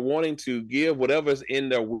people are wanting to give, whatever's in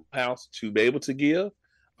their house to be able to give,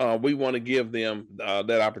 we want to give them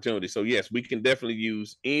that opportunity. So yes, we can definitely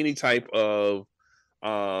use any type of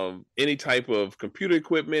computer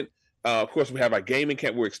equipment. Of course, we have our gaming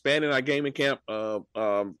camp. We're expanding our gaming camp.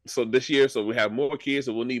 So this year, so we have more kids,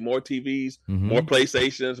 so we'll need more TVs, mm-hmm. more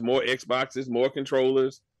PlayStations, more Xboxes, more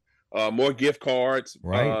controllers, more gift cards,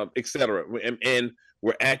 right. etc. And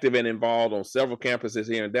we're active and involved on several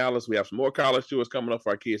campuses here in Dallas. We have some more college tours coming up for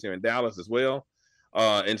our kids here in Dallas as well.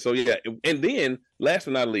 And so, yeah. And then last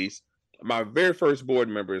but not least, my very first board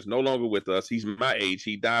member is no longer with us. He's my age.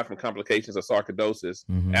 He died from complications of sarcoidosis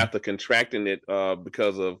after contracting it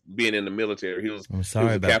because of being in the military. He was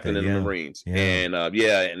a captain in the Marines, and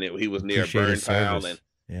he was near a burn pile, and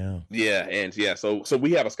So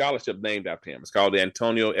we have a scholarship named after him. It's called the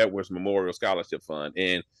Antonio Edwards Memorial Scholarship Fund,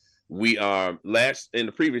 and we in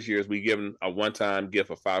the previous years we given a one-time gift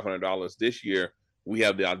of $500. This year we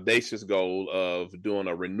have the audacious goal of doing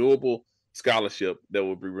a renewable scholarship that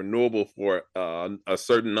will be renewable for a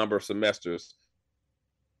certain number of semesters.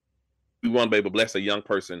 We want to be able to bless a young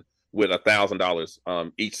person with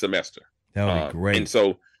 $1,000 each semester. That would be great. And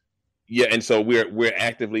so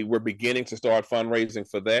we're beginning to start fundraising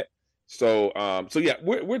for that. So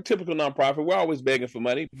we're a typical nonprofit. We're always begging for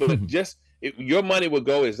money, but your money will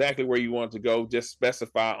go exactly where you want it to go. Just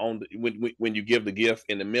specify when you give the gift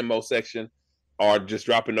in the memo section, or just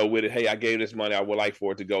drop a note with it. Hey, I gave this money. I would like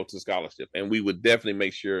for it to go to scholarship. And we would definitely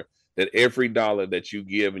make sure that every dollar that you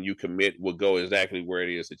give and you commit will go exactly where it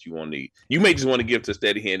is that you want to need. You may just want to give to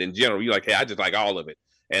Steady Hand in general. You're like, hey, I just like all of it.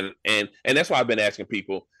 And that's why I've been asking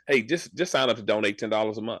people, hey, just sign up to donate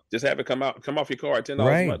 $10 a month. Just have it come off your card, $10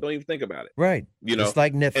 a month. Don't even think about it. Right. It's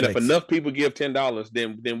like Netflix. And if enough people give $10,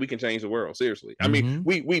 then we can change the world. Seriously. I mean,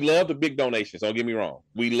 we love the big donations. Don't get me wrong.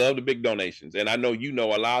 We love the big donations. And I know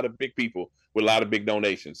a lot of big people with a lot of big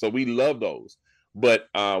donations. So we love those. But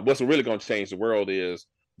what's really going to change the world is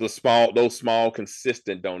those small,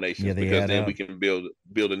 consistent donations, because then we can build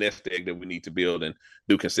a nest egg that we need to build and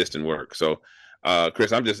do consistent work. So,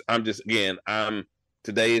 Chris,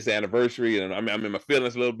 today is the anniversary, and I'm in my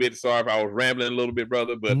feelings a little bit. Sorry if I was rambling a little bit,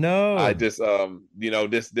 brother, but no, I just,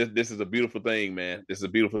 this is a beautiful thing, man. This is a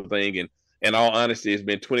beautiful thing. And in all honesty, it's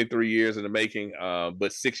been 23 years in the making,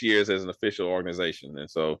 but 6 years as an official organization. And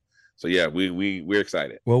so yeah, we're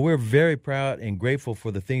excited. Well, we're very proud and grateful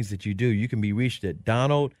for the things that you do. You can be reached at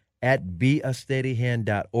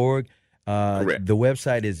donald@beasteadyhand.org. Correct. The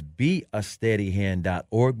website is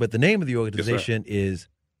beasteadyhand.org, but the name of the organization is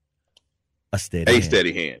A Steady Hand.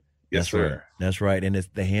 Steady Hand. Yes, sir. Right. That's right. And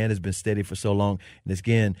the hand has been steady for so long. And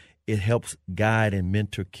again, it helps guide and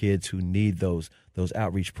mentor kids who need those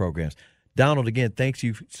outreach programs. Donald, again, thanks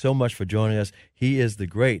you so much for joining us. He is the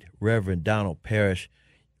great Reverend Donald Parish.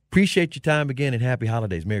 Appreciate your time again, and happy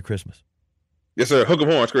holidays. Merry Christmas. Yes, sir. Hook 'em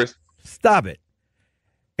horns, Chris. Stop it.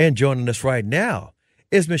 And joining us right now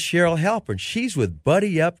is Miss Cheryl Halpern. She's with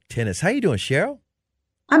Buddy Up Tennis. How you doing, Cheryl?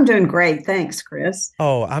 I'm doing great. Thanks, Chris.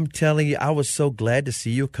 Oh, I'm telling you, I was so glad to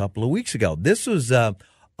see you a couple of weeks ago. This was a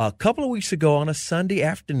couple of weeks ago on a Sunday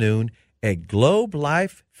afternoon at Globe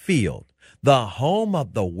Life Field, the home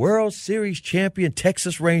of the World Series champion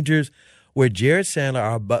Texas Rangers, where Jared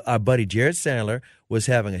Sandler, our buddy Jared Sandler, was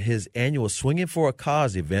having his annual Swinging for a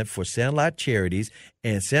Cause event for Sandlot Charities.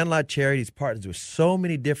 And Sandlot Charities partners with so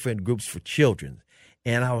many different groups for children.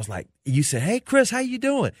 And I was like, you said, hey, Chris, how you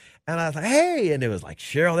doing? And I was like, hey. And it was like,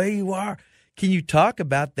 Cheryl, there you are. Can you talk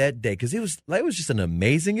about that day? Because it was just an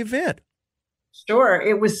amazing event. Sure.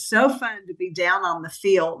 It was so fun to be down on the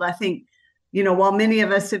field. I think, while many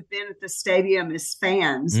of us have been at the stadium as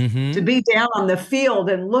fans, to be down on the field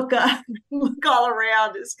and look up, look all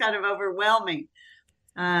around is kind of overwhelming.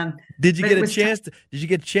 Did you get a chance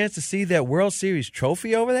to see that World Series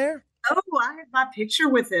trophy over there? Oh, I had my picture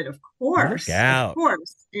with it, of course. Look out. Of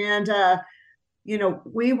course. And,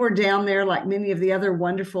 we were down there like many of the other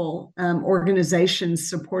wonderful organizations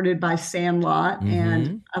supported by Sandlot.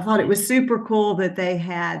 And I thought it was super cool that they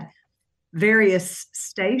had various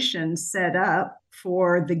stations set up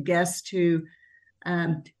for the guests to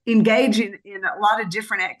engage in a lot of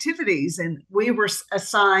different activities. And we were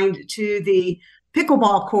assigned to the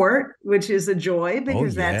pickleball court, which is a joy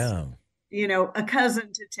because that's, a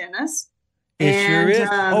cousin to tennis. It sure is.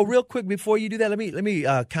 Real quick before you do that, let me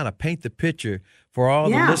kind of paint the picture for all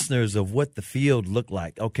the listeners of what the field looked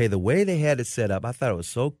like. Okay, the way they had it set up, I thought it was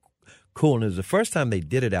so cool. And it was the first time they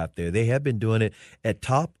did it out there. They have been doing it at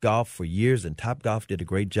Top Golf for years, and Top Golf did a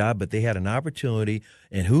great job, but they had an opportunity,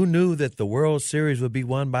 and who knew that the World Series would be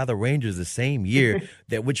won by the Rangers the same year,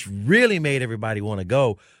 which really made everybody want to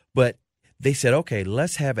go. But they said, okay,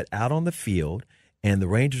 let's have it out on the field, and the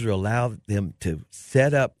Rangers will allow them to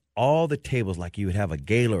set up all the tables like you would have a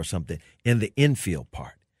gala or something in the infield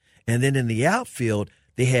part. And then in the outfield,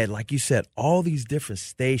 they had, like you said, all these different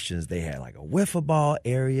stations. They had like a wiffle ball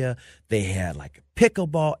area. They had like a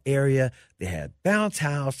pickleball area. They had bounce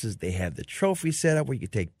houses. They had the trophy set up where you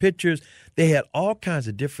could take pictures. They had all kinds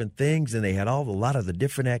of different things, and they had a lot of the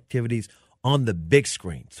different activities on the big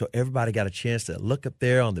screen. So everybody got a chance to look up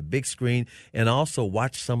there on the big screen and also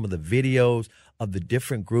watch some of the videos of the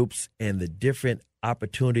different groups and the different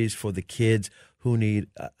opportunities for the kids who need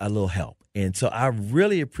a little help. And so I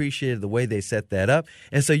really appreciated the way they set that up.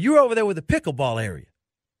 And so you were over there with the pickleball area.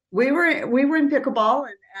 We were in pickleball,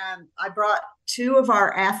 and I brought two of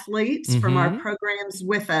our athletes from our programs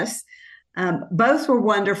with us. Both were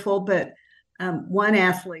wonderful, but one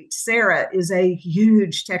athlete, Sarah, is a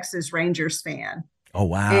huge Texas Rangers fan. Oh,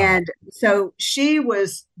 wow. And so she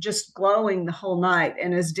was just glowing the whole night.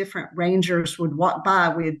 And as different Rangers would walk by,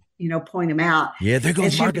 we'd, point them out. Yeah, there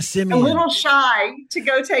goes Marcus Simeon. A little shy to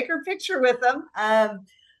go take her picture with them.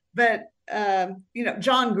 But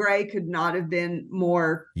John Gray could not have been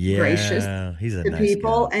more gracious he's a to nice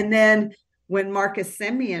people. guy. And then when Marcus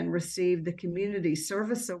Simeon received the Community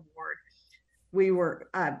Service Award, we were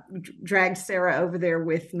dragged Sarah over there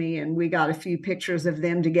with me, and we got a few pictures of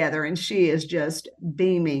them together, and she is just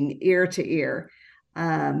beaming ear to ear.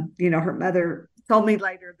 Her mother told me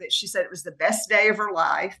later that she said it was the best day of her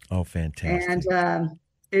life. Oh, fantastic. And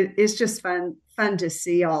it's just fun to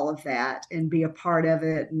see all of that and be a part of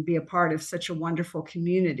it, and be a part of such a wonderful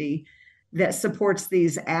community that supports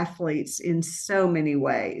these athletes in so many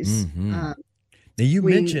ways. Now you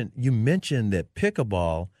mentioned that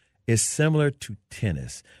pickleball is similar to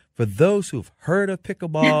tennis. For those who've heard of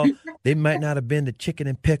pickleball, they might not have been to Chicken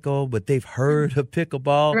and Pickle, but they've heard of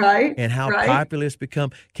pickleball and how popular it's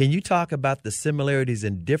become. Can you talk about the similarities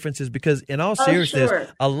and differences? Because in all seriousness,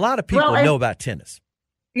 a lot of people know about tennis.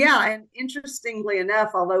 Yeah, and interestingly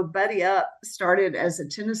enough, although Buddy Up started as a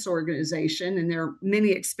tennis organization, and there are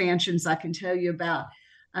many expansions I can tell you about,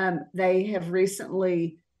 they have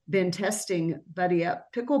recently been testing Buddy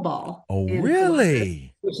Up Pickleball. Oh,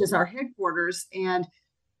 really? Which is our headquarters. And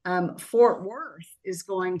Fort Worth is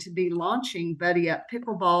going to be launching Buddy Up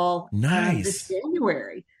Pickleball this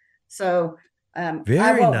January. So I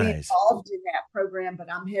won't be involved in that program,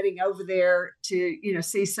 but I'm heading over there to,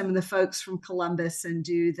 see some of the folks from Columbus and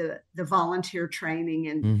do the volunteer training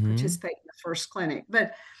and participate in the first clinic.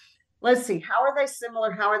 But let's see, how are they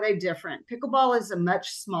similar? How are they different? Pickleball is a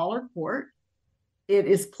much smaller court. It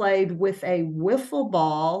is played with a wiffle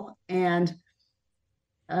ball, and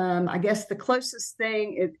I guess the closest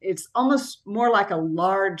thing, it's almost more like a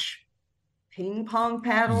large ping pong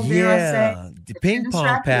paddle, dare I say. The ping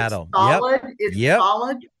pong paddle. It's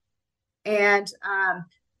solid. And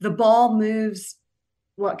the ball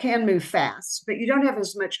can move fast, but you don't have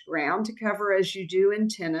as much ground to cover as you do in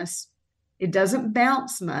tennis. It doesn't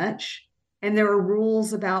bounce much. And there are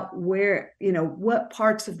rules about where, what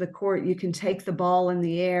parts of the court you can take the ball in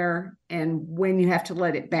the air and when you have to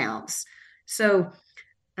let it bounce. So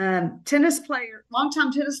longtime tennis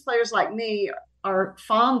players like me are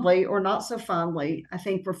fondly, or not so fondly, I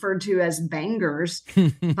think referred to as bangers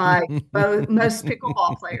by most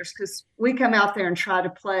pickleball players, because we come out there and try to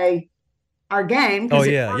play our game. Oh,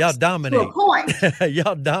 yeah. Y'all dominate. To a point.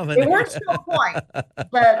 Y'all dominate. It works to a point,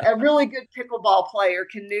 but a really good pickleball player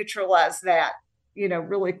can neutralize that,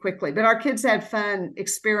 really quickly. But our kids had fun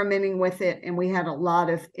experimenting with it, and we had a lot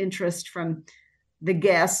of interest from the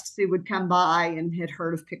guests who would come by and had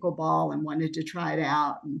heard of pickleball and wanted to try it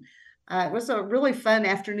out. And it was a really fun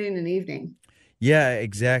afternoon and evening. Yeah,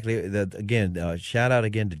 exactly. Shout out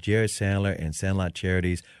again to Jared Sandler and Sandlot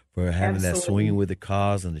Charities for having that Swinging with the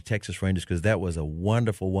Cause and the Texas Rangers, because that was a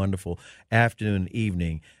wonderful, wonderful afternoon and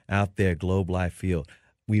evening out there at Globe Life Field.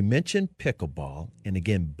 We mentioned pickleball, and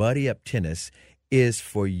again, Buddy Up Tennis is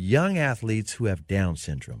for young athletes who have Down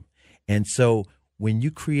syndrome. And so when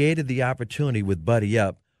you created the opportunity with Buddy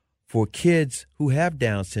Up for kids who have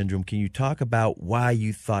Down syndrome, can you talk about why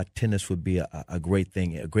you thought tennis would be a great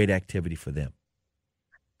thing, a great activity for them?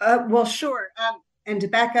 Well, sure. And to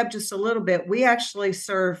back up just a little bit, we actually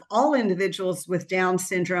serve all individuals with Down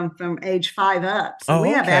syndrome from age 5 up. So we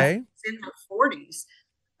have athletes in their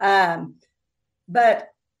 40s. But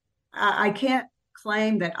I can't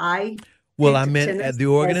claim that I... Well, I meant at the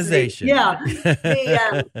organization.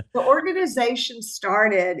 The organization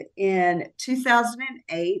started in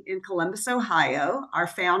 2008 in Columbus, Ohio. Our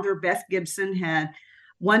founder, Beth Gibson, had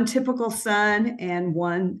one typical son and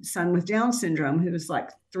one son with Down syndrome who was like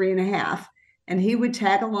 3.5. And he would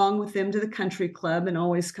tag along with them to the country club and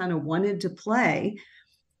always kind of wanted to play.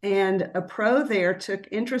 And a pro there took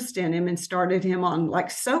interest in him and started him on like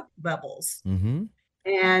soap bubbles.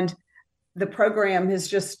 And the program has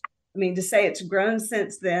just, to say it's grown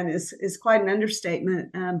since then is quite an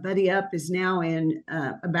understatement. Buddy Up is now in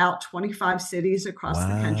about 25 cities across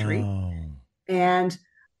the country. And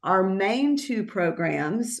our main two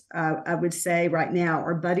programs, I would say right now,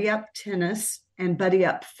 are Buddy Up Tennis and Buddy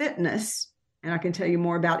Up Fitness. And I can tell you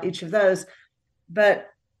more about each of those.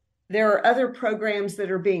 But there are other programs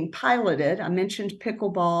that are being piloted. I mentioned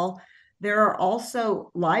pickleball. There are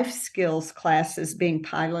also life skills classes being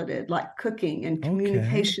piloted, like cooking and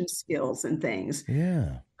communication skills and things.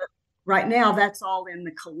 Yeah. Right now, that's all in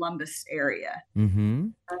the Columbus area. Mm-hmm.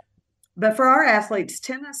 But for our athletes,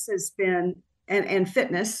 tennis has been, and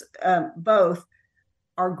fitness, both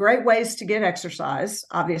are great ways to get exercise,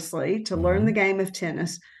 obviously, to learn the game of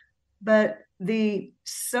tennis. But the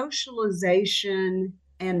socialization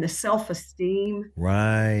and the self-esteem,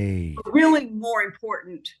 right, are really more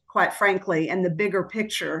important, quite frankly, and the bigger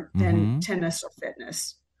picture than tennis or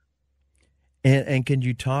fitness. And can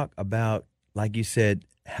you talk about, like you said,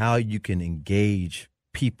 how you can engage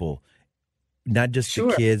people, not just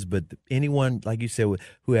the kids, but anyone, like you said,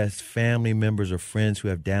 who has family members or friends who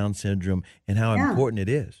have Down syndrome, and how important it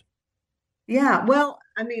is? Yeah, well,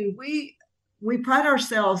 I mean, we pride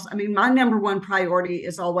ourselves. I mean, my number one priority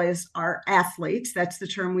is always our athletes. That's the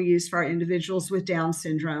term we use for our individuals with Down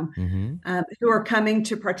syndrome who are coming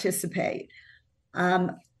to participate.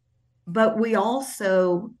 But we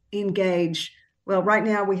also engage. Well, right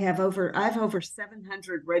now I have over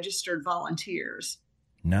 700 registered volunteers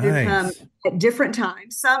who come at different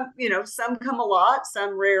times. Some come a lot,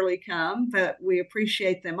 some rarely come, but we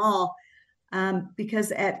appreciate them all.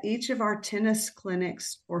 Because at each of our tennis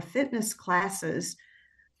clinics or fitness classes,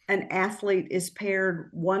 an athlete is paired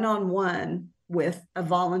one-on-one with a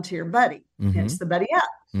volunteer buddy, hence the buddy up.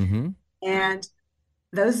 And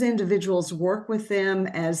those individuals work with them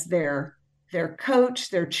as their coach,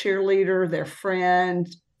 their cheerleader, their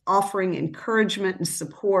friend, offering encouragement and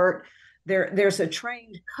support. There's a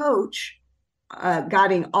trained coach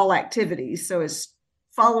guiding all activities. So it's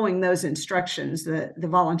following those instructions. The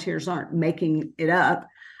volunteers aren't making it up,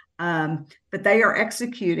 but they are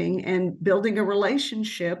executing and building a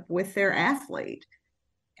relationship with their athlete.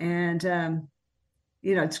 And,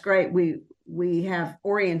 it's great. We have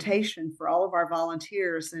orientation for all of our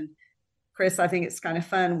volunteers. And Chris, I think it's kind of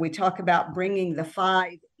fun. We talk about bringing the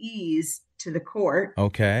 5 E's to the court.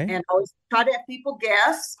 Okay. And I always try to have people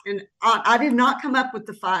guess. And I did not come up with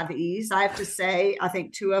the 5 E's. I have to say, I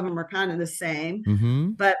think 2 of them are kind of the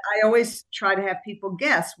same. But I always try to have people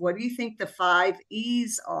guess. What do you think the 5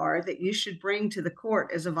 E's are that you should bring to the court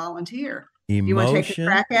as a volunteer? Emotion. You want to take a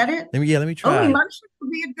crack at it? Let me try. Oh, emotion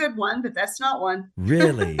would be a good one, but that's not one.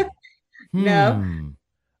 Really? No.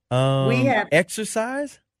 We have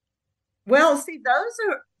exercise. Well, see,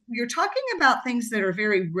 you're talking about things that are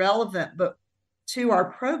very relevant, but to our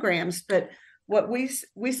programs. But what we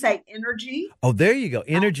say energy. Oh, there you go,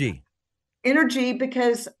 energy. Energy,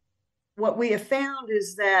 because what we have found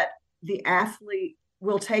is that the athlete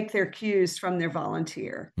will take their cues from their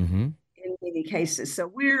volunteer in many cases. So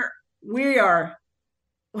we are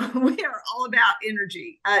all about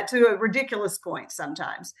energy to a ridiculous point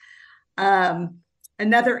sometimes.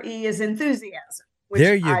 Another E is enthusiasm.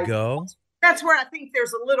 There you go. That's where I think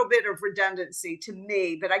there's a little bit of redundancy to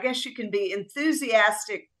me, but I guess you can be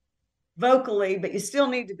enthusiastic vocally, but you still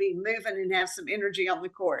need to be moving and have some energy on the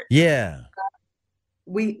court. Yeah.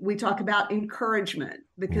 We talk about encouragement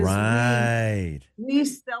because we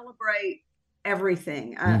celebrate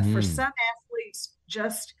everything. For some athletes,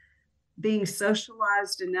 just being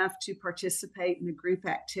socialized enough to participate in the group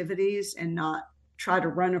activities and not try to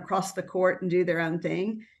run across the court and do their own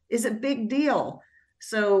thing is a big deal.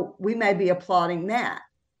 So we may be applauding that.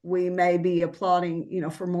 We may be applauding,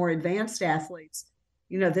 for more advanced athletes,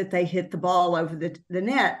 that they hit the ball over the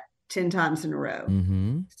net 10 times in a row.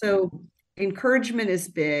 So encouragement is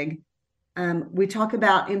big. We talk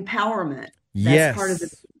about empowerment. That's part of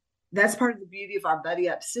the beauty of our buddy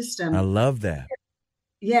up system. I love that.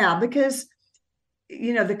 Yeah, because,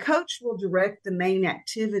 the coach will direct the main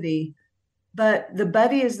activity, but the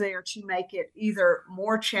buddy is there to make it either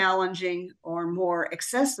more challenging or more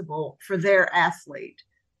accessible for their athlete.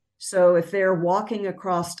 So if they're walking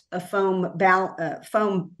across a foam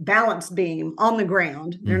balance beam on the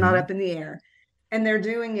ground, they're not up in the air, and they're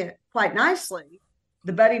doing it quite nicely,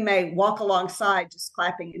 the buddy may walk alongside just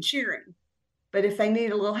clapping and cheering. But if they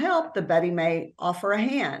need a little help, the buddy may offer a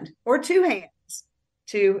hand or 2 hands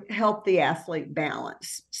to help the athlete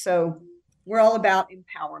balance. So we're all about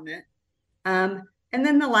empowerment. And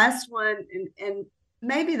then the last one, and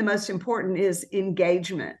maybe the most important, is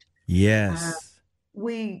engagement. Yes.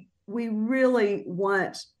 We really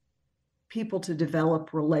want people to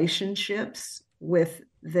develop relationships with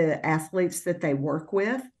the athletes that they work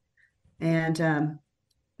with. And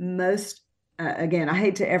most, again, I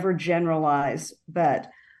hate to ever generalize, but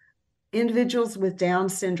individuals with Down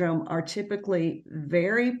syndrome are typically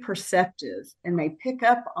very perceptive, and they pick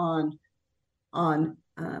up on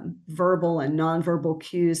verbal and nonverbal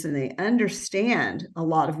cues, and they understand a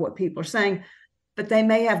lot of what people are saying. but they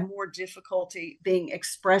may have more difficulty being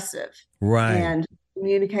expressive and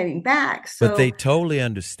communicating back. So, but they totally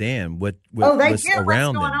understand they what's get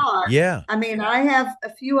around what's going them. on. Yeah. I mean, I have a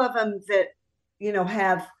few of them that,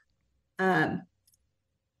 have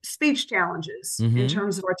speech challenges in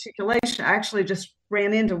terms of articulation. I actually just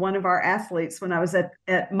ran into one of our athletes when I was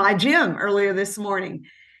at my gym earlier this morning.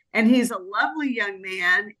 And he's a lovely young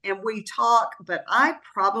man, and we talk, but I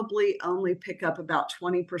probably only pick up about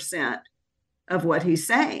 20% of what he's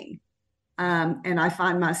saying. And I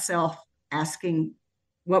find myself asking,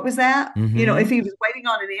 what was that? If he was waiting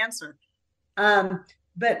on an answer.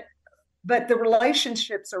 But the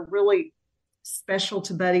relationships are really special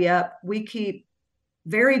to Buddy Up. We keep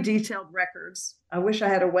very detailed records. I wish I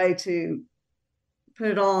had a way to put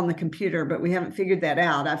it all on the computer, but we haven't figured that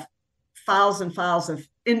out. I've files and files of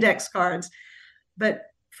index cards, but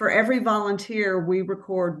for every volunteer, we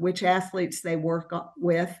record which athletes they work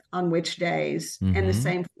with on which days, and the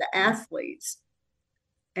same for the athletes.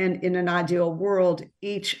 And in an ideal world,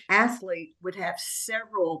 each athlete would have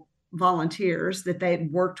several volunteers that they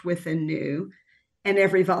had worked with and knew, and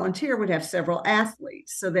every volunteer would have several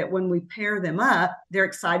athletes, so that when we pair them up, they're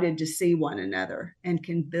excited to see one another and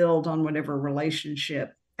can build on whatever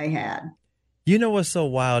relationship they had. You know what's so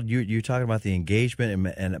wild? You're talking about the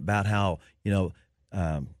engagement and about how,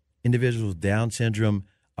 individuals with Down syndrome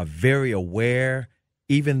are very aware,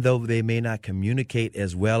 even though they may not communicate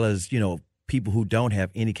as well as, people who don't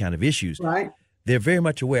have any kind of issues. Right. They're very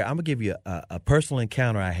much aware. I'm going to give you a personal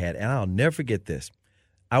encounter I had, and I'll never forget this.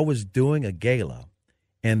 I was doing a gala,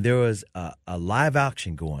 and there was a live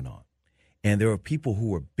auction going on, and there were people who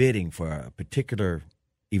were bidding for a particular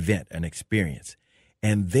event, an experience.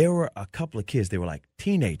 And there were a couple of kids, they were like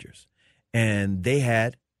teenagers, and they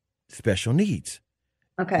had special needs,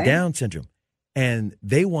 Down syndrome, and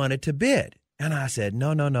they wanted to bid. And I said,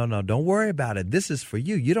 no, don't worry about it. This is for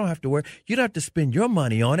you. You don't have to worry. You don't have to spend your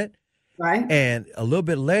money on it. Right. And a little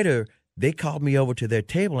bit later, they called me over to their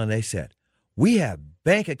table, and they said, we have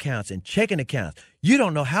bank accounts and checking accounts. You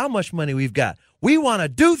don't know how much money we've got. We want to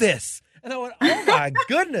do this. And I went, oh, my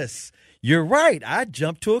goodness. You're right. I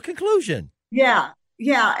jumped to a conclusion. Yeah.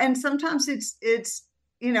 Yeah. And sometimes it's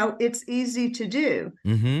easy to do.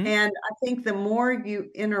 And I think the more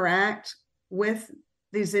you interact with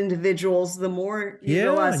these individuals, the more you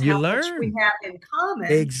realize how much we have in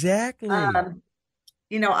common. Exactly.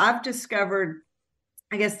 I've discovered,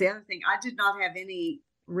 I guess the other thing, I did not have any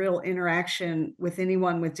real interaction with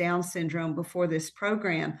anyone with Down syndrome before this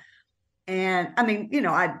program. And I mean,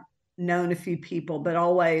 I'd known a few people, but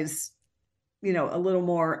always, a little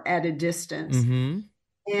more at a distance.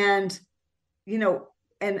 And,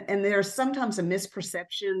 and there's sometimes a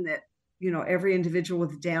misperception that, every individual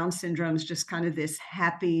with Down syndrome is just kind of this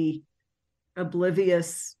happy,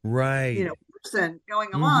 oblivious, person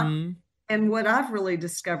going along. And what I've really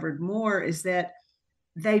discovered more is that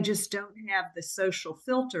they just don't have the social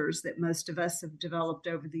filters that most of us have developed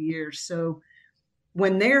over the years. So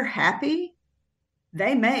when they're happy,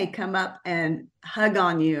 they may come up and hug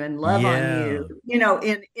on you and love on you, in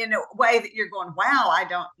a way that you're going, wow, I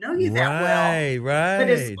don't know you that well. Right. But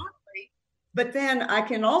it's lovely. But then I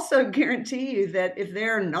can also guarantee you that if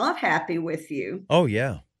they're not happy with you, they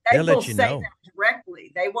will let you say know that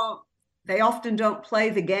directly. They often don't play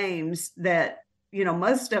the games that,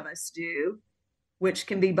 most of us do, which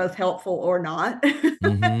can be both helpful or not.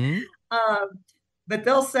 But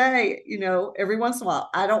they'll say, every once in a while,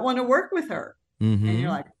 I don't want to work with her. And you're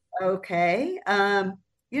like, okay.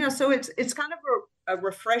 So it's kind of a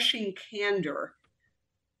refreshing candor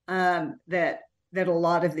that a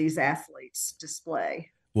lot of these athletes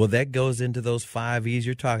display. Well, that goes into those 5 E's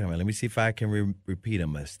you're talking about. Let me see if I can repeat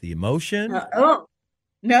them. It's the emotion.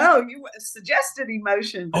 No, you suggested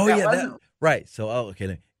emotion. But right. So,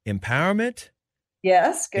 okay. Empowerment.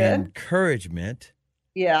 Yes, good. Encouragement.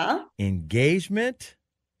 Yeah. Engagement.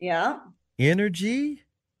 Yeah. Energy.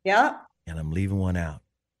 Yeah. And I'm leaving one out.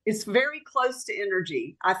 It's very close to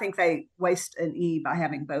energy. I think they waste an E by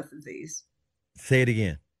having both of these. Say it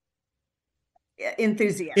again.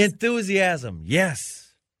 Enthusiasm.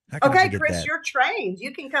 Yes. Okay, Chris, you're trained.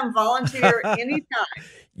 You can come volunteer anytime.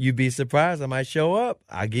 You'd be surprised. I might show up.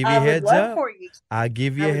 I'll give you a heads up. I'll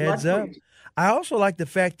give you a heads up. I also like the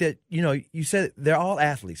fact that, you said they're all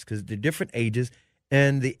athletes because they're different ages.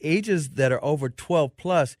 And the ages that are over 12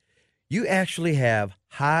 plus, you actually have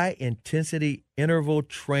high intensity interval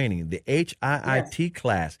training, the HIIT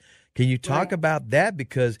class. Can you talk about that?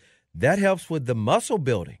 Because that helps with the muscle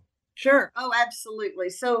building. Sure. Oh, absolutely.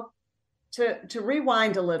 So to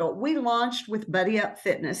rewind a little, we launched with Buddy Up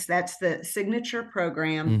Fitness. That's the signature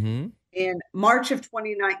program in March of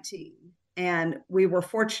 2019. And we were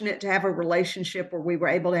fortunate to have a relationship where we were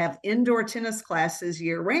able to have indoor tennis classes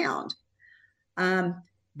year round.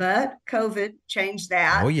 But COVID changed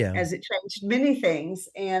that, as it changed many things.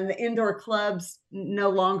 And the indoor clubs no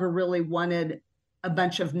longer really wanted a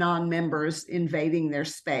bunch of non-members invading their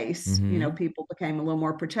space. People became a little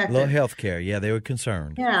more protective. A little healthcare. Yeah, they were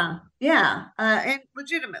concerned. Yeah. And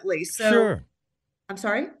legitimately. So, sure. I'm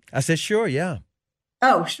sorry? I said, sure, yeah.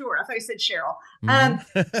 Oh, sure. I thought you said Cheryl.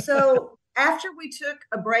 So after we took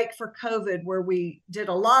a break for COVID, where we did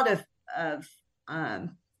a lot of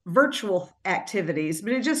virtual activities,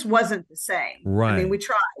 but it just wasn't the same. Right. I mean, we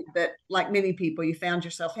tried, but like many people, you found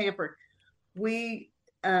yourself hampered.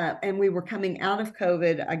 And we were coming out of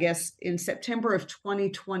COVID, I guess, in September of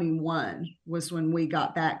 2021 was when we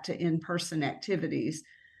got back to in-person activities.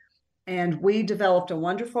 And we developed a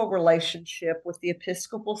wonderful relationship with the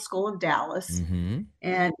Episcopal School of Dallas.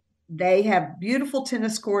 And they have beautiful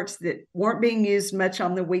tennis courts that weren't being used much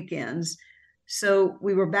on the weekends. So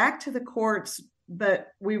we were back to the courts, but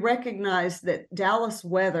we recognized that Dallas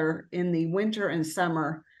weather in the winter and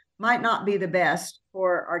summer might not be the best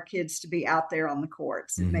for our kids to be out there on the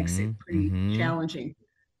courts. It makes it pretty challenging.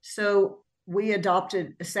 So we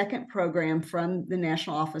adopted a second program from the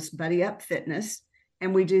national office, Buddy Up Fitness,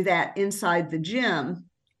 and we do that inside the gym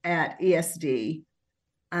at ESD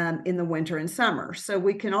in the winter and summer. So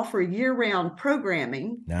we can offer year-round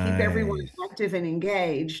programming, keep everyone active and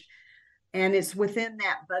engaged. And it's within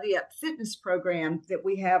that Buddy Up Fitness program that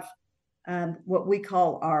we have what we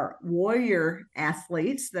call our warrior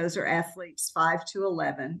athletes. Those are athletes 5 to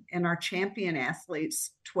 11, and our champion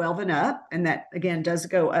athletes 12 and up. And that, again, does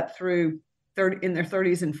go up through in their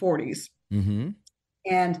 30s and 40s.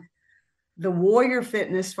 And the warrior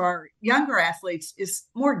fitness for our younger athletes is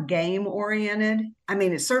more game oriented. I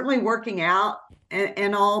mean, it's certainly working out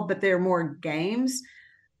and all, but they're more games.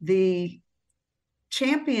 The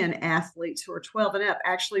champion athletes who are 12 and up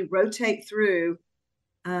actually rotate through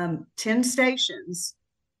 10 stations,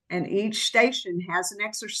 and each station has an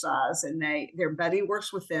exercise, and their buddy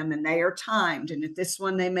works with them, and they are timed. And at this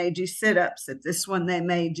one, they may do sit-ups. At this one, they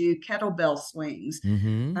may do kettlebell swings.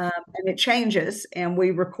 And it changes, and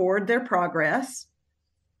we record their progress.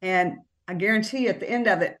 And I guarantee at the end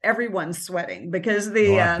of it, everyone's sweating because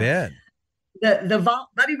the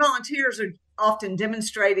buddy volunteers are often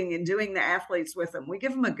demonstrating and doing the athletes with them. We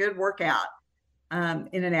give them a good workout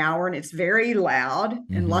in an hour, and it's very loud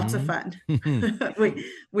and lots of fun.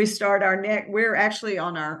 We start we're actually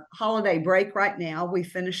on our holiday break right now. We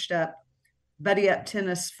finished up Buddy Up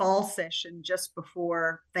Tennis fall session just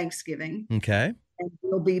before Thanksgiving. Okay. And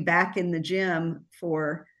we'll be back in the gym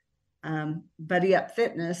for Buddy Up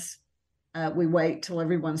Fitness. We wait till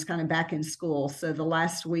everyone's kind of back in school. So the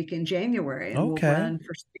last week in January, and we'll run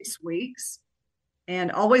for 6 weeks,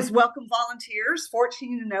 and always welcome volunteers,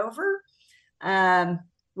 14 and over.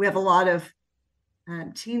 We have a lot of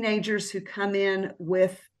teenagers who come in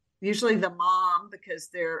with usually the mom, because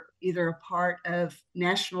they're either a part of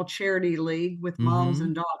National Charity League with moms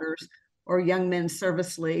and daughters, or Young Men's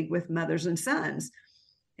Service League with mothers and sons.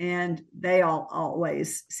 And they all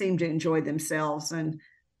always seem to enjoy themselves. And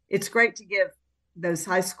it's great to give those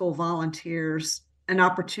high school volunteers an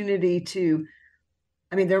opportunity to,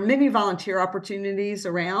 there are many volunteer opportunities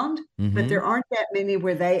around, but there aren't that many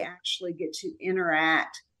where they actually get to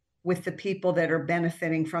interact with the people that are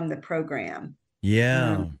benefiting from the program.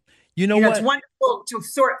 Yeah. You know what? It's wonderful to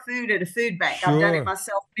sort food at a food bank. Sure. I've done it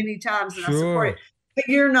myself many times, and I support it. But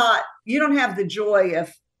you don't have the joy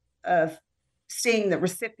of seeing the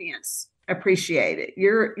recipients appreciate it.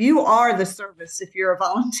 You are the service if you're a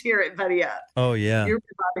volunteer at Buddy Up. Oh, yeah. You're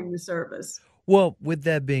providing the service. Well, with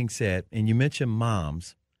that being said, and you mentioned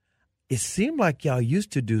moms, it seemed like y'all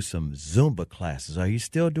used to do some Zumba classes. Are you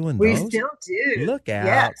still doing those? We still do. Look out.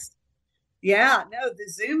 Yes. Yeah, no, the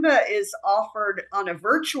Zumba is offered on a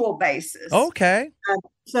virtual basis. Okay.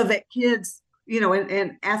 So that kids,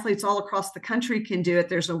 and athletes all across the country can do it.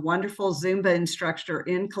 There's a wonderful Zumba instructor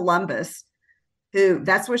in Columbus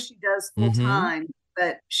that's what she does full time,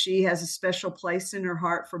 but she has a special place in her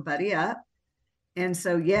heart for Buddy Up. And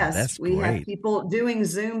so, yes, we have people doing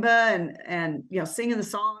Zumba and singing the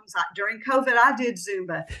songs. During COVID, I did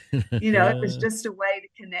Zumba. It was just a way to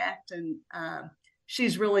connect. And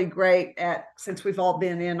she's really great since we've all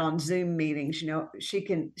been in on Zoom meetings,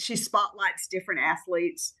 she spotlights different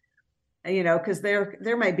athletes, because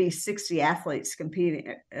there may be 60 athletes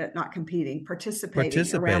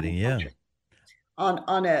participating yeah.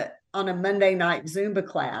 On a Monday night Zumba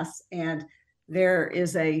class. And there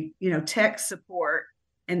is a tech support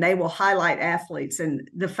and they will highlight athletes. And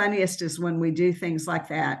the funniest is when we do things like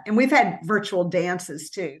that. And we've had virtual dances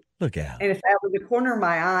too. Look out. And if out of the corner of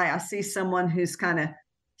my eye, I see someone who's kind of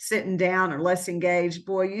sitting down or less engaged,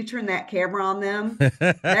 boy, you turn that camera on them, they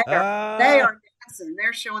are dancing.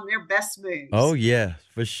 They're showing their best moves. Oh, yeah,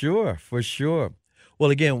 for sure, for sure. Well,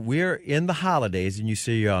 again, we're in the holidays, and you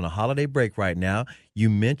say you're on a holiday break right now. You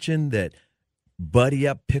mentioned that Buddy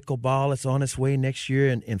Up Pickleball is on its way next year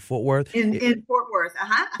in Fort Worth. In Fort Worth,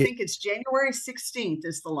 I think it's January 16th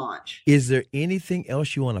is the launch. Is there anything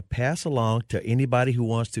else you want to pass along to anybody who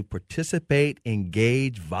wants to participate,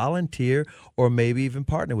 engage, volunteer, or maybe even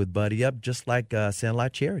partner with Buddy Up, just like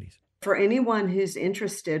Sandlot Charities? For anyone who's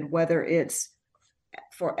interested, whether it's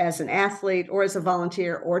as an athlete or as a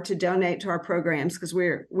volunteer or to donate to our programs, because we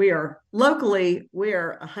are locally, we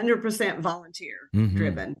are 100% volunteer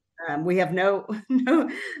driven. We have no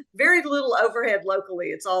very little overhead locally.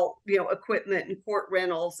 It's all, equipment and court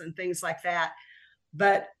rentals and things like that.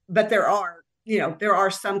 But there are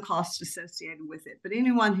some costs associated with it. But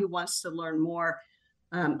anyone who wants to learn more,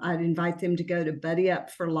 I'd invite them to go to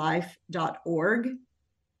buddyupforlife.org.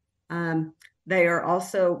 They are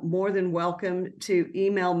also more than welcome to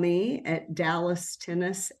email me at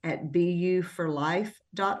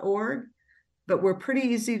dallastennis@buforlife.org. But we're pretty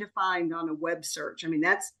easy to find on a web search. I mean,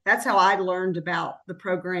 that's how I learned about the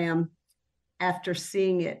program after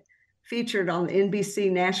seeing it featured on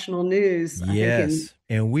NBC National News. Yes,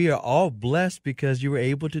 and we are all blessed because you were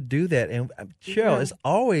able to do that. And Cheryl, it's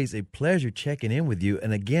always a pleasure checking in with you.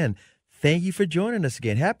 And again, thank you for joining us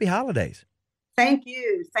again. Happy holidays. Thank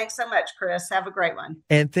you. Thanks so much, Chris. Have a great one.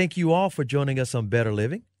 And thank you all for joining us on Better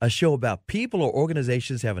Living, a show about people or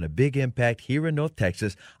organizations having a big impact here in North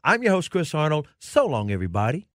Texas. I'm your host, Chris Arnold. So long, everybody.